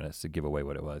I'm not gonna give away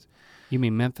what it was. You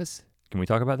mean Memphis? Can we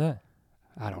talk about that?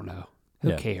 I don't know.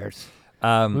 Who cares?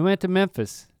 We went to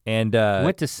Memphis and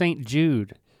went to St.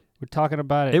 Jude. We're talking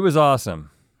about it. It was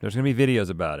awesome. There's gonna be videos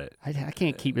about it. I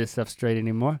can't keep this stuff straight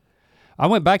anymore. I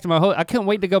went back to I couldn't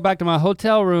wait to go back to my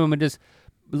hotel room and just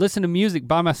listen to music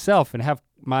by myself and have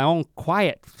my own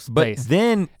quiet space. But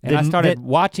then I started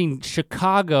watching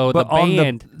Chicago, but the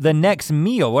band. On the next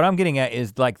meal, what I'm getting at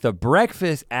is like the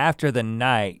breakfast after the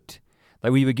night,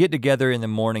 Like we would get together in the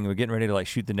morning, we're getting ready to like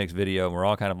shoot the next video, and we're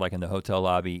all kind of like in the hotel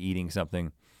lobby eating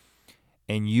something,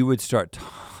 and you would start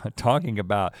talking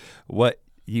about what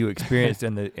you experienced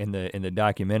in the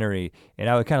documentary, and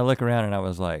I would kind of look around and I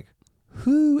was like,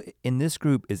 who in this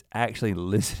group is actually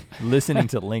listening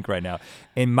to Link right now?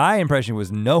 And my impression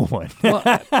was no one. Well,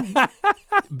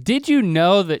 did you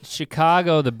know that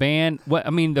Chicago, the band,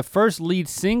 the first lead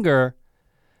singer,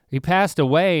 he passed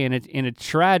away in a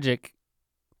tragic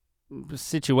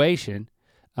situation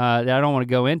that I don't want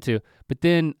to go into. But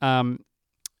then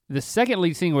the second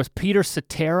lead singer was Peter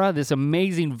Cetera, this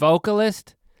amazing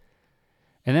vocalist.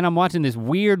 And then I'm watching this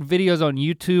weird videos on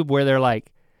YouTube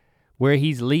where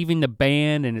he's leaving the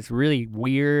band and it's really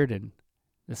weird and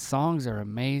the songs are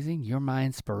amazing. You're My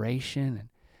Inspiration. And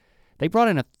they brought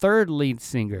in a third lead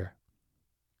singer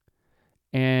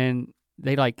and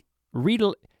they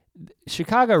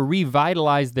Chicago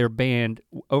revitalized their band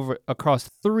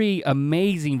across 3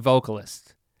 amazing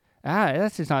vocalists.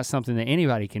 That's just not something that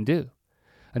anybody can do.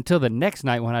 Until the next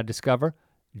night when I discover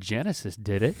Genesis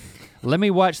did it. Let me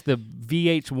watch the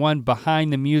VH1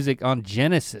 behind the music on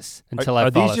Genesis until I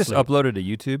fall asleep. Are these just uploaded to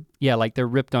YouTube? Yeah, like they're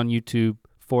ripped on YouTube,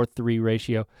 4:3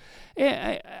 ratio.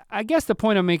 I guess the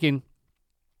point I'm making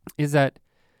is that,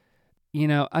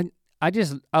 I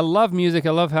love music.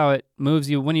 I love how it moves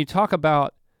you. When you talk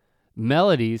about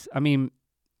melodies, I'm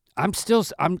so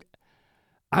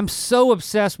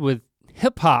obsessed with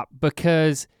hip hop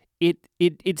because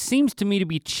it seems to me to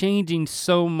be changing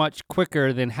so much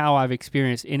quicker than how I've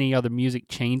experienced any other music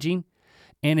changing.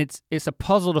 And it's a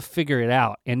puzzle to figure it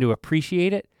out and to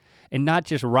appreciate it and not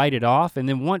just write it off. And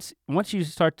then once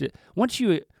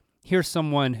you hear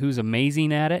someone who's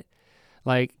amazing at it,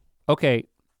 like, okay,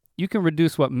 you can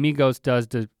reduce what Migos does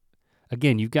to,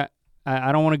 again,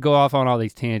 I don't wanna go off on all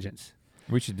these tangents.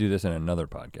 We should do this in another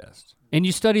podcast. And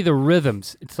you study the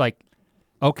rhythms, it's like,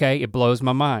 okay, it blows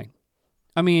my mind.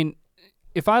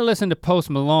 If I listen to Post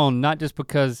Malone, not just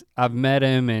because I've met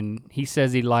him and he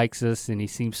says he likes us and he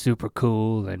seems super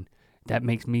cool and that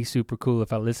makes me super cool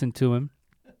if I listen to him.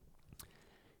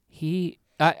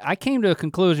 I came to a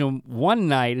conclusion one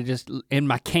night, just in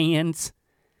my cans,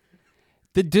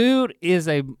 the dude is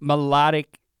a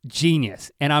melodic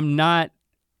genius. And I'm not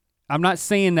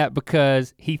saying that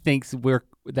because he thinks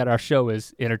that our show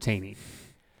is entertaining.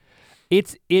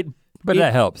 But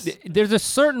that helps. There's a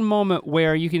certain moment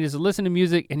where you can just listen to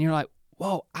music and you're like,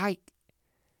 whoa, I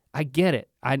get it.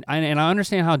 And I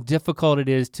understand how difficult it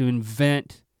is to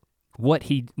invent what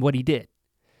he did.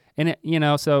 And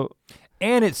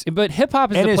but hip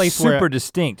hop is the place where it's super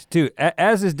distinct too,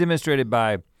 as is demonstrated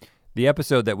by the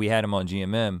episode that we had him on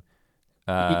GMM,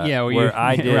 where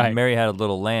I did right. Mary Had a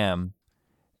Little Lamb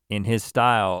in his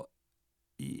style.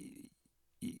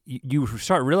 You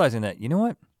start realizing that, you know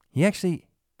what?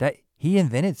 He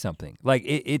invented something. Like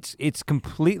it's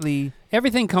completely.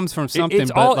 Everything comes from something.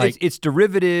 It's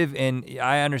derivative, and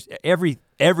I understand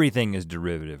everything is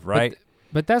derivative, right?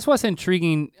 But that's what's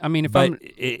intriguing.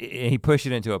 He pushed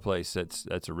it into a place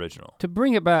that's original. To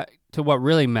bring it back to what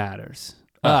really matters,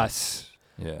 us.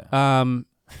 Yeah.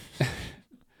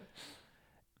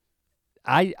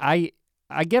 I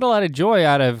get a lot of joy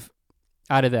out of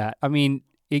that.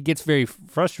 It gets very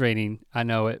frustrating. I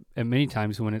know it, and many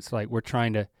times when it's like we're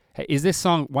trying to. Hey,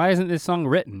 why isn't this song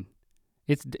written?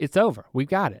 It's over, we've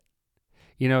got it.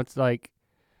 It's like,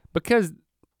 because,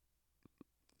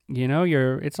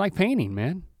 it's like painting,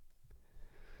 man.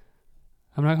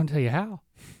 I'm not gonna tell you how.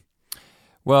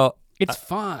 Well, it's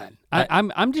fun.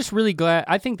 I'm just really glad.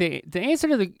 I think the answer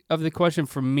to the question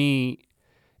for me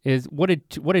is what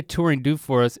did touring do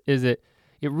for us is it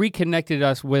reconnected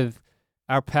us with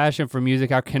our passion for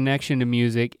music, our connection to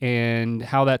music, and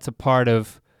how that's a part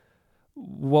of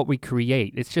what we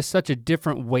create. It's just such a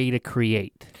different way to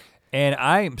create. And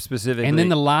I'm specifically, and then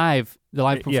the live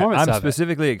performance. I'm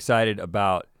specifically excited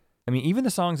about. Even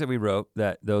the songs that we wrote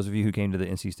that those of you who came to the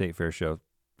NC State Fair show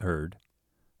heard,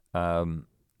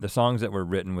 the songs that were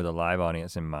written with a live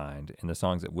audience in mind, and the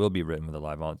songs that will be written with a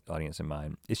live audience in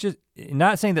mind. It's just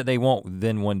not saying that they won't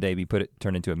then one day be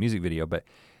turned into a music video, but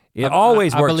it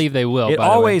always works. I believe they will. It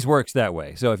always works that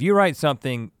way. So if you write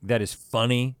something that is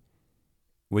funny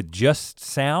with just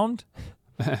sound,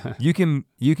 you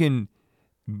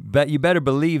better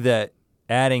believe that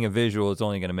adding a visual is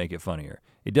only gonna make it funnier.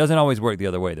 It doesn't always work the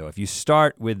other way though. If you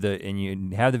start with and you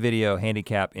have the video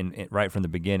handicap in right from the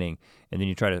beginning, and then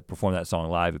you try to perform that song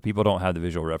live, if people don't have the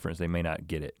visual reference, they may not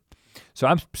get it. So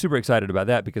I'm super excited about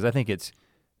that because I think it's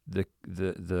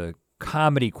the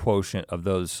comedy quotient of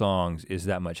those songs is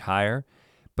that much higher,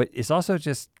 but it's also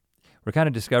just, we're kind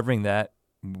of discovering that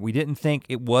we didn't think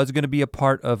it was gonna be a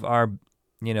part of our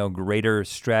greater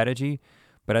strategy,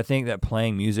 but I think that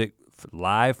playing music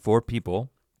live for people,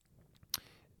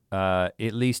 at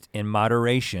least in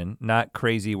moderation, not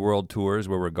crazy world tours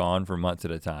where we're gone for months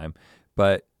at a time,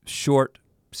 but short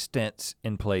stints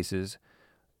in places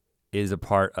is a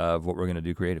part of what we're gonna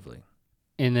do creatively.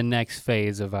 In the next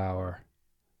phase of our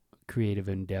creative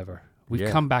endeavor. We've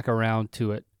come back around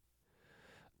to it.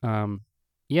 So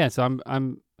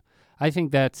I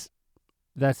think that's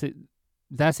it.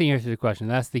 That's the answer to the question.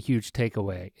 That's the huge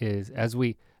takeaway is as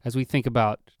we think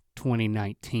about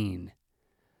 2019,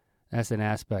 that's an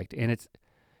aspect. And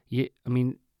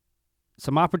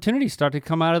some opportunities start to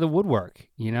come out of the woodwork,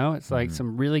 It's like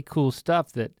some really cool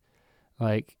stuff that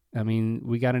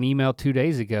we got an email 2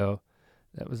 days ago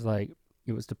that was like,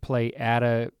 it was to play at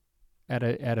a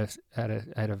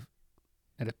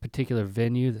particular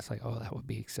venue that's like, oh, that would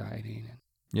be exciting.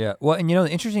 Yeah, well, and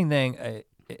the interesting thing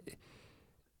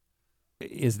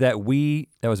is that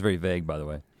that was very vague, by the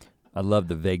way. I love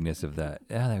the vagueness of that.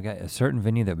 Yeah, they've got a certain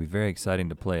venue that would be very exciting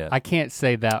to play at. I can't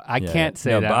say that. I can't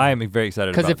say that. But I am very excited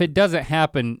about it. Because if it doesn't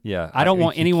happen, I don't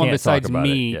want anyone besides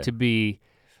me to be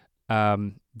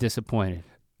disappointed.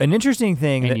 An interesting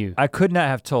thing that I could not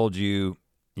have told you,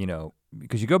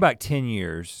 because you go back 10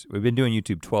 years, we've been doing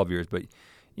YouTube 12 years, but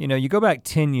you go back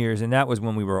 10 years and that was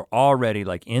when we were already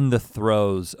like in the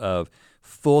throes of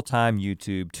full-time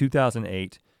YouTube,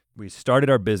 2008. We started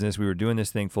our business, we were doing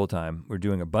this thing full-time. We were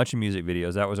doing a bunch of music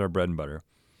videos, that was our bread and butter.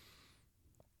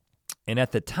 And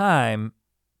at the time,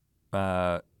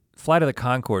 Flight of the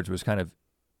Conchords was kind of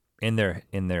in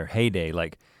their heyday,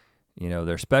 like,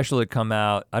 their special had come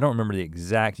out. I don't remember the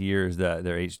exact years that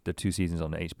the 2 seasons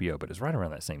on the HBO, but it's right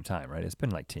around that same time, right? It's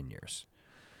been like 10 years.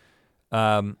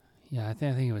 Yeah, I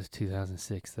think it was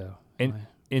 2006 though.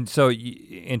 And so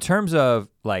in terms of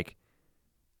like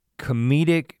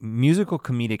musical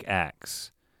comedic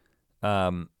acts,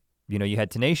 you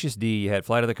had Tenacious D, you had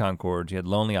Flight of the Conchords, you had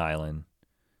Lonely Island,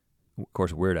 of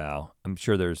course Weird Al. I'm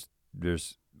sure there's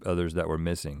others that were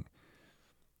missing.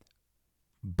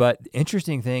 But the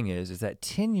interesting thing is that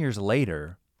 10 years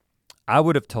later, I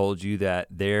would have told you that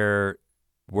there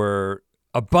were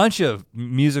a bunch of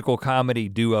musical comedy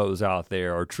duos out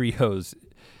there or trios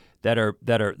that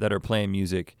are playing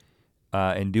music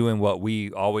and doing what we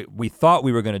thought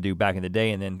we were going to do back in the day,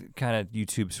 and then kind of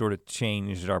YouTube sort of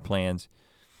changed our plans.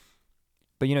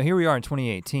 But here we are in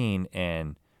 2018,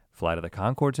 and Flight of the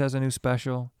Conchords has a new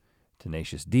special.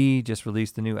 Tenacious D just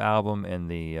released the new album and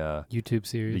the YouTube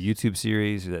series. The YouTube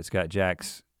series that's got Jack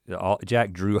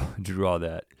drew all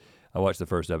that. I watched the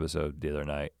first episode the other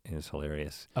night, and it's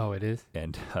hilarious. Oh, it is?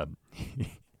 And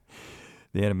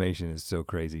the animation is so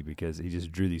crazy because he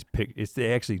just drew these it's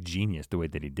actually genius the way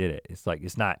that he did it. It's like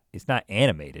it's not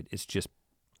animated. It's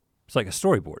like a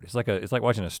storyboard. It's like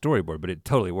watching a storyboard, but it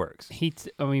totally works.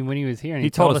 When he was here and he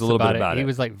told us a little bit about it. He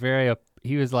was like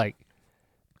he was like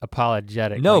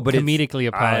apologetic. No, like but comedically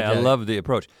apologetic. I love the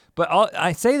approach. But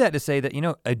I say that to say that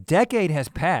a decade has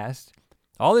passed.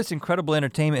 All this incredible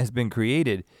entertainment has been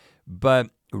created, but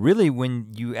really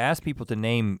when you ask people to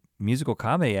name musical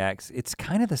comedy acts, it's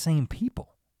kind of the same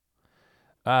people.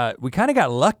 We kind of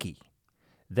got lucky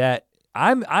that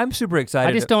I'm super excited.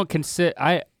 I just don't consider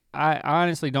I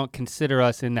honestly don't consider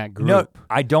us in that group. No,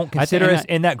 I don't consider us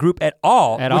in that group at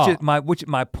all. Which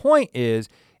my point is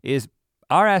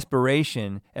our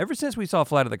aspiration, ever since we saw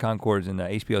Flight of the Conchords in the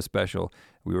HBO special,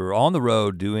 we were on the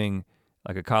road doing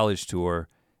like a college tour,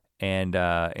 and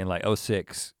in like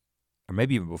 06, or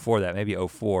maybe even before that, maybe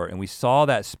 04, and we saw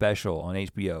that special on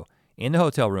HBO in the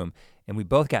hotel room, and we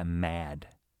both got mad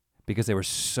because they were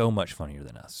so much funnier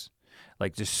than us.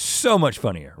 Like just so much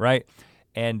funnier, right?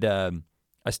 And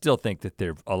I still think that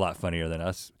they're a lot funnier than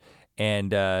us,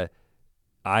 and I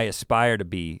aspire to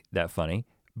be that funny,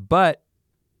 but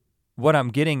what I'm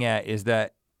getting at is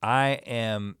that I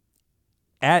am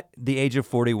at the age of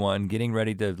 41 getting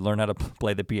ready to learn how to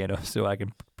play the piano so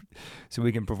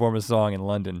we can perform a song in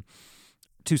London.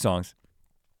 2 songs.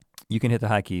 You can hit the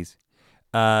high keys.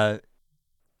 I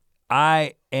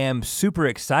am super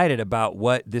excited about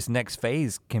what this next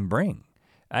phase can bring.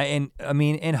 And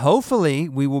hopefully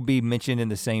we will be mentioned in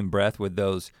the same breath with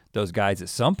those guys at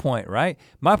some point, right?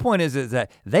 My point is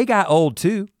that they got old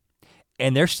too.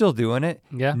 And they're still doing it.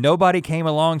 Yeah. Nobody came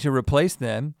along to replace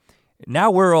them. Now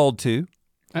we're old too.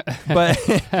 But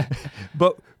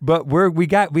we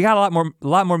got a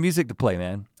lot more music to play,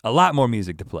 man. A lot more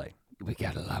music to play. We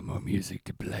got a lot more music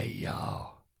to play,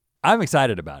 y'all. I'm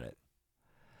excited about it.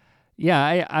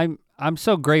 Yeah, I'm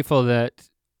so grateful that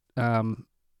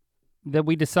that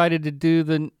we decided to do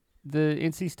the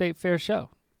NC State Fair show,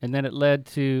 and then it led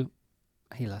to,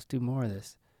 hey, let's do more of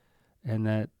this, and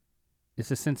that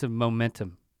it's a sense of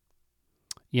momentum,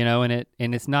 you know, and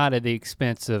it's not at the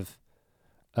expense of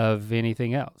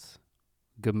anything else.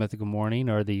 Good Mythical Morning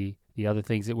or the other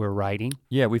things that we're writing.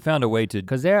 Yeah, we found a way to.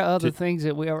 Because there are other things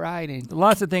that we are writing.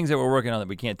 Lots of things that we're working on that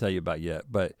we can't tell you about yet,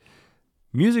 but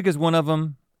music is one of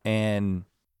them, and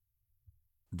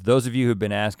those of you who've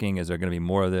been asking, is there gonna be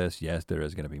more of this? Yes, there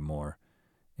is gonna be more.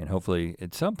 And hopefully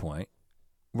at some point,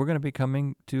 we're gonna be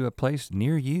coming to a place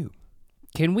near you.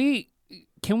 Can we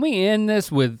end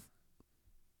this with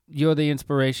You're the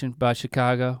Inspiration by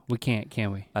Chicago? We can't,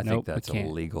 can we? I think that's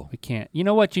illegal. We can't. You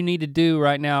know what you need to do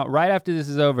right now, right after this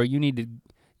is over, you need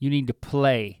to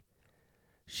play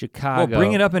Chicago. Well,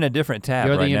 bring it up in a different tab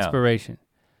You're right the now. Inspiration.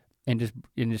 And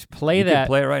just play You that. can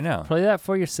play it right now. Play that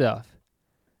for yourself.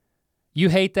 You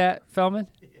hate that, Feldman?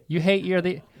 You hate You're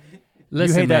the...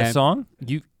 Listen, you hate man, that song?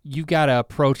 You gotta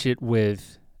approach it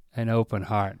with an open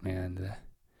heart, man.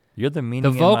 You're the meaning The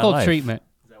in my vocal life. treatment.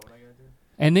 Is that what I gotta do?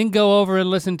 And then go over and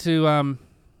listen to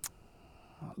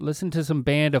some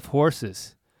Band of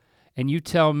Horses. And you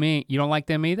tell me, you don't like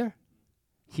them either?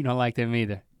 You don't like them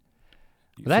either.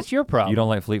 Well, that's your problem. You don't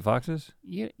like Fleet Foxes?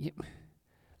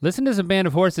 Listen to some Band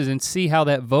of Horses and see how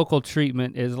that vocal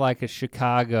treatment is like a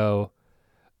Chicago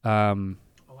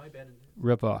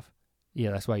ripoff.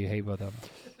 Yeah, that's why you hate both of them.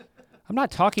 I'm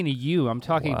not talking to you, I'm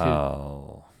talking to...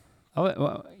 Oh,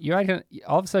 well, you're acting,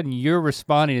 all of a sudden you're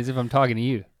responding as if I'm talking to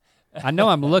you. I know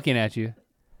I'm looking at you.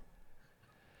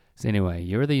 So anyway,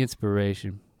 You're the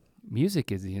Inspiration.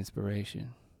 Music is the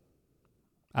inspiration.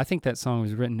 I think that song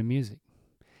was written to music.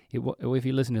 If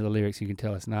you listen to the lyrics, you can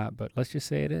tell it's not, but let's just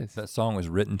say it is. That song was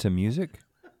written to music?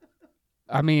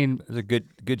 I mean... There's a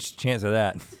good chance of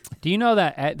that. Do you know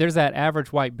that there's that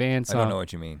Average White Band song? I don't know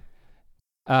what you mean.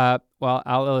 Well,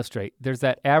 I'll illustrate. There's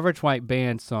that Average White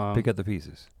Band song. Pick up the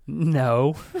pieces.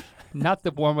 No, not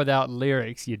the one without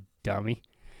lyrics, you dummy.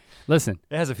 Listen.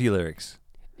 It has a few lyrics.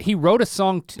 He wrote a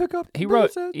song. He wrote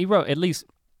pieces. He wrote at least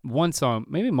one song,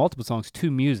 maybe multiple songs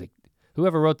to music.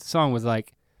 Whoever wrote the song was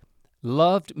like,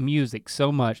 loved music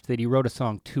so much that he wrote a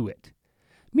song to it.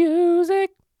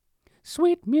 Music,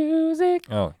 sweet music.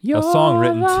 Oh, a song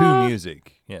written to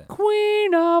music. Yeah.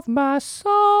 Queen of my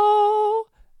soul.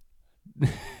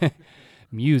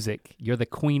 Music, you're the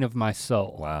queen of my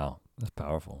soul. Wow, that's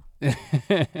powerful.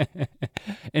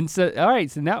 And so, all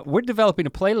right, so now we're developing a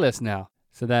playlist now.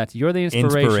 So that's You're the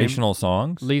Inspiration. Inspirational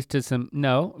songs? Leads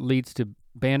to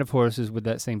Band of Horses with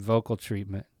that same vocal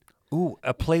treatment. Ooh,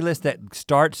 a playlist that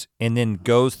starts and then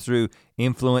goes through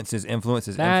influences.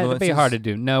 That'd be hard to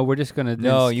do. No, we're just gonna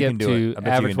skip to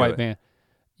Average White Band.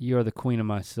 You're the queen of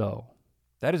my soul.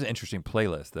 That is an interesting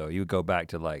playlist though. You would go back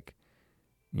to like,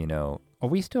 you know. Are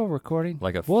we still recording?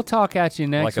 We'll talk at you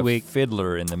next week. Like a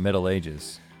fiddler in the Middle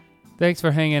Ages. Thanks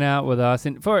for hanging out with us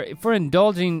and for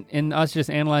indulging in us just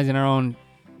analyzing our own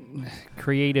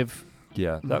creative.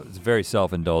 Yeah, that was very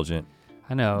self-indulgent.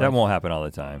 I know. That won't happen all the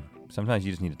time. Sometimes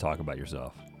you just need to talk about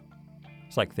yourself.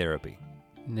 It's like therapy.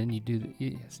 And then you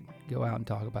go out and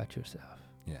talk about yourself.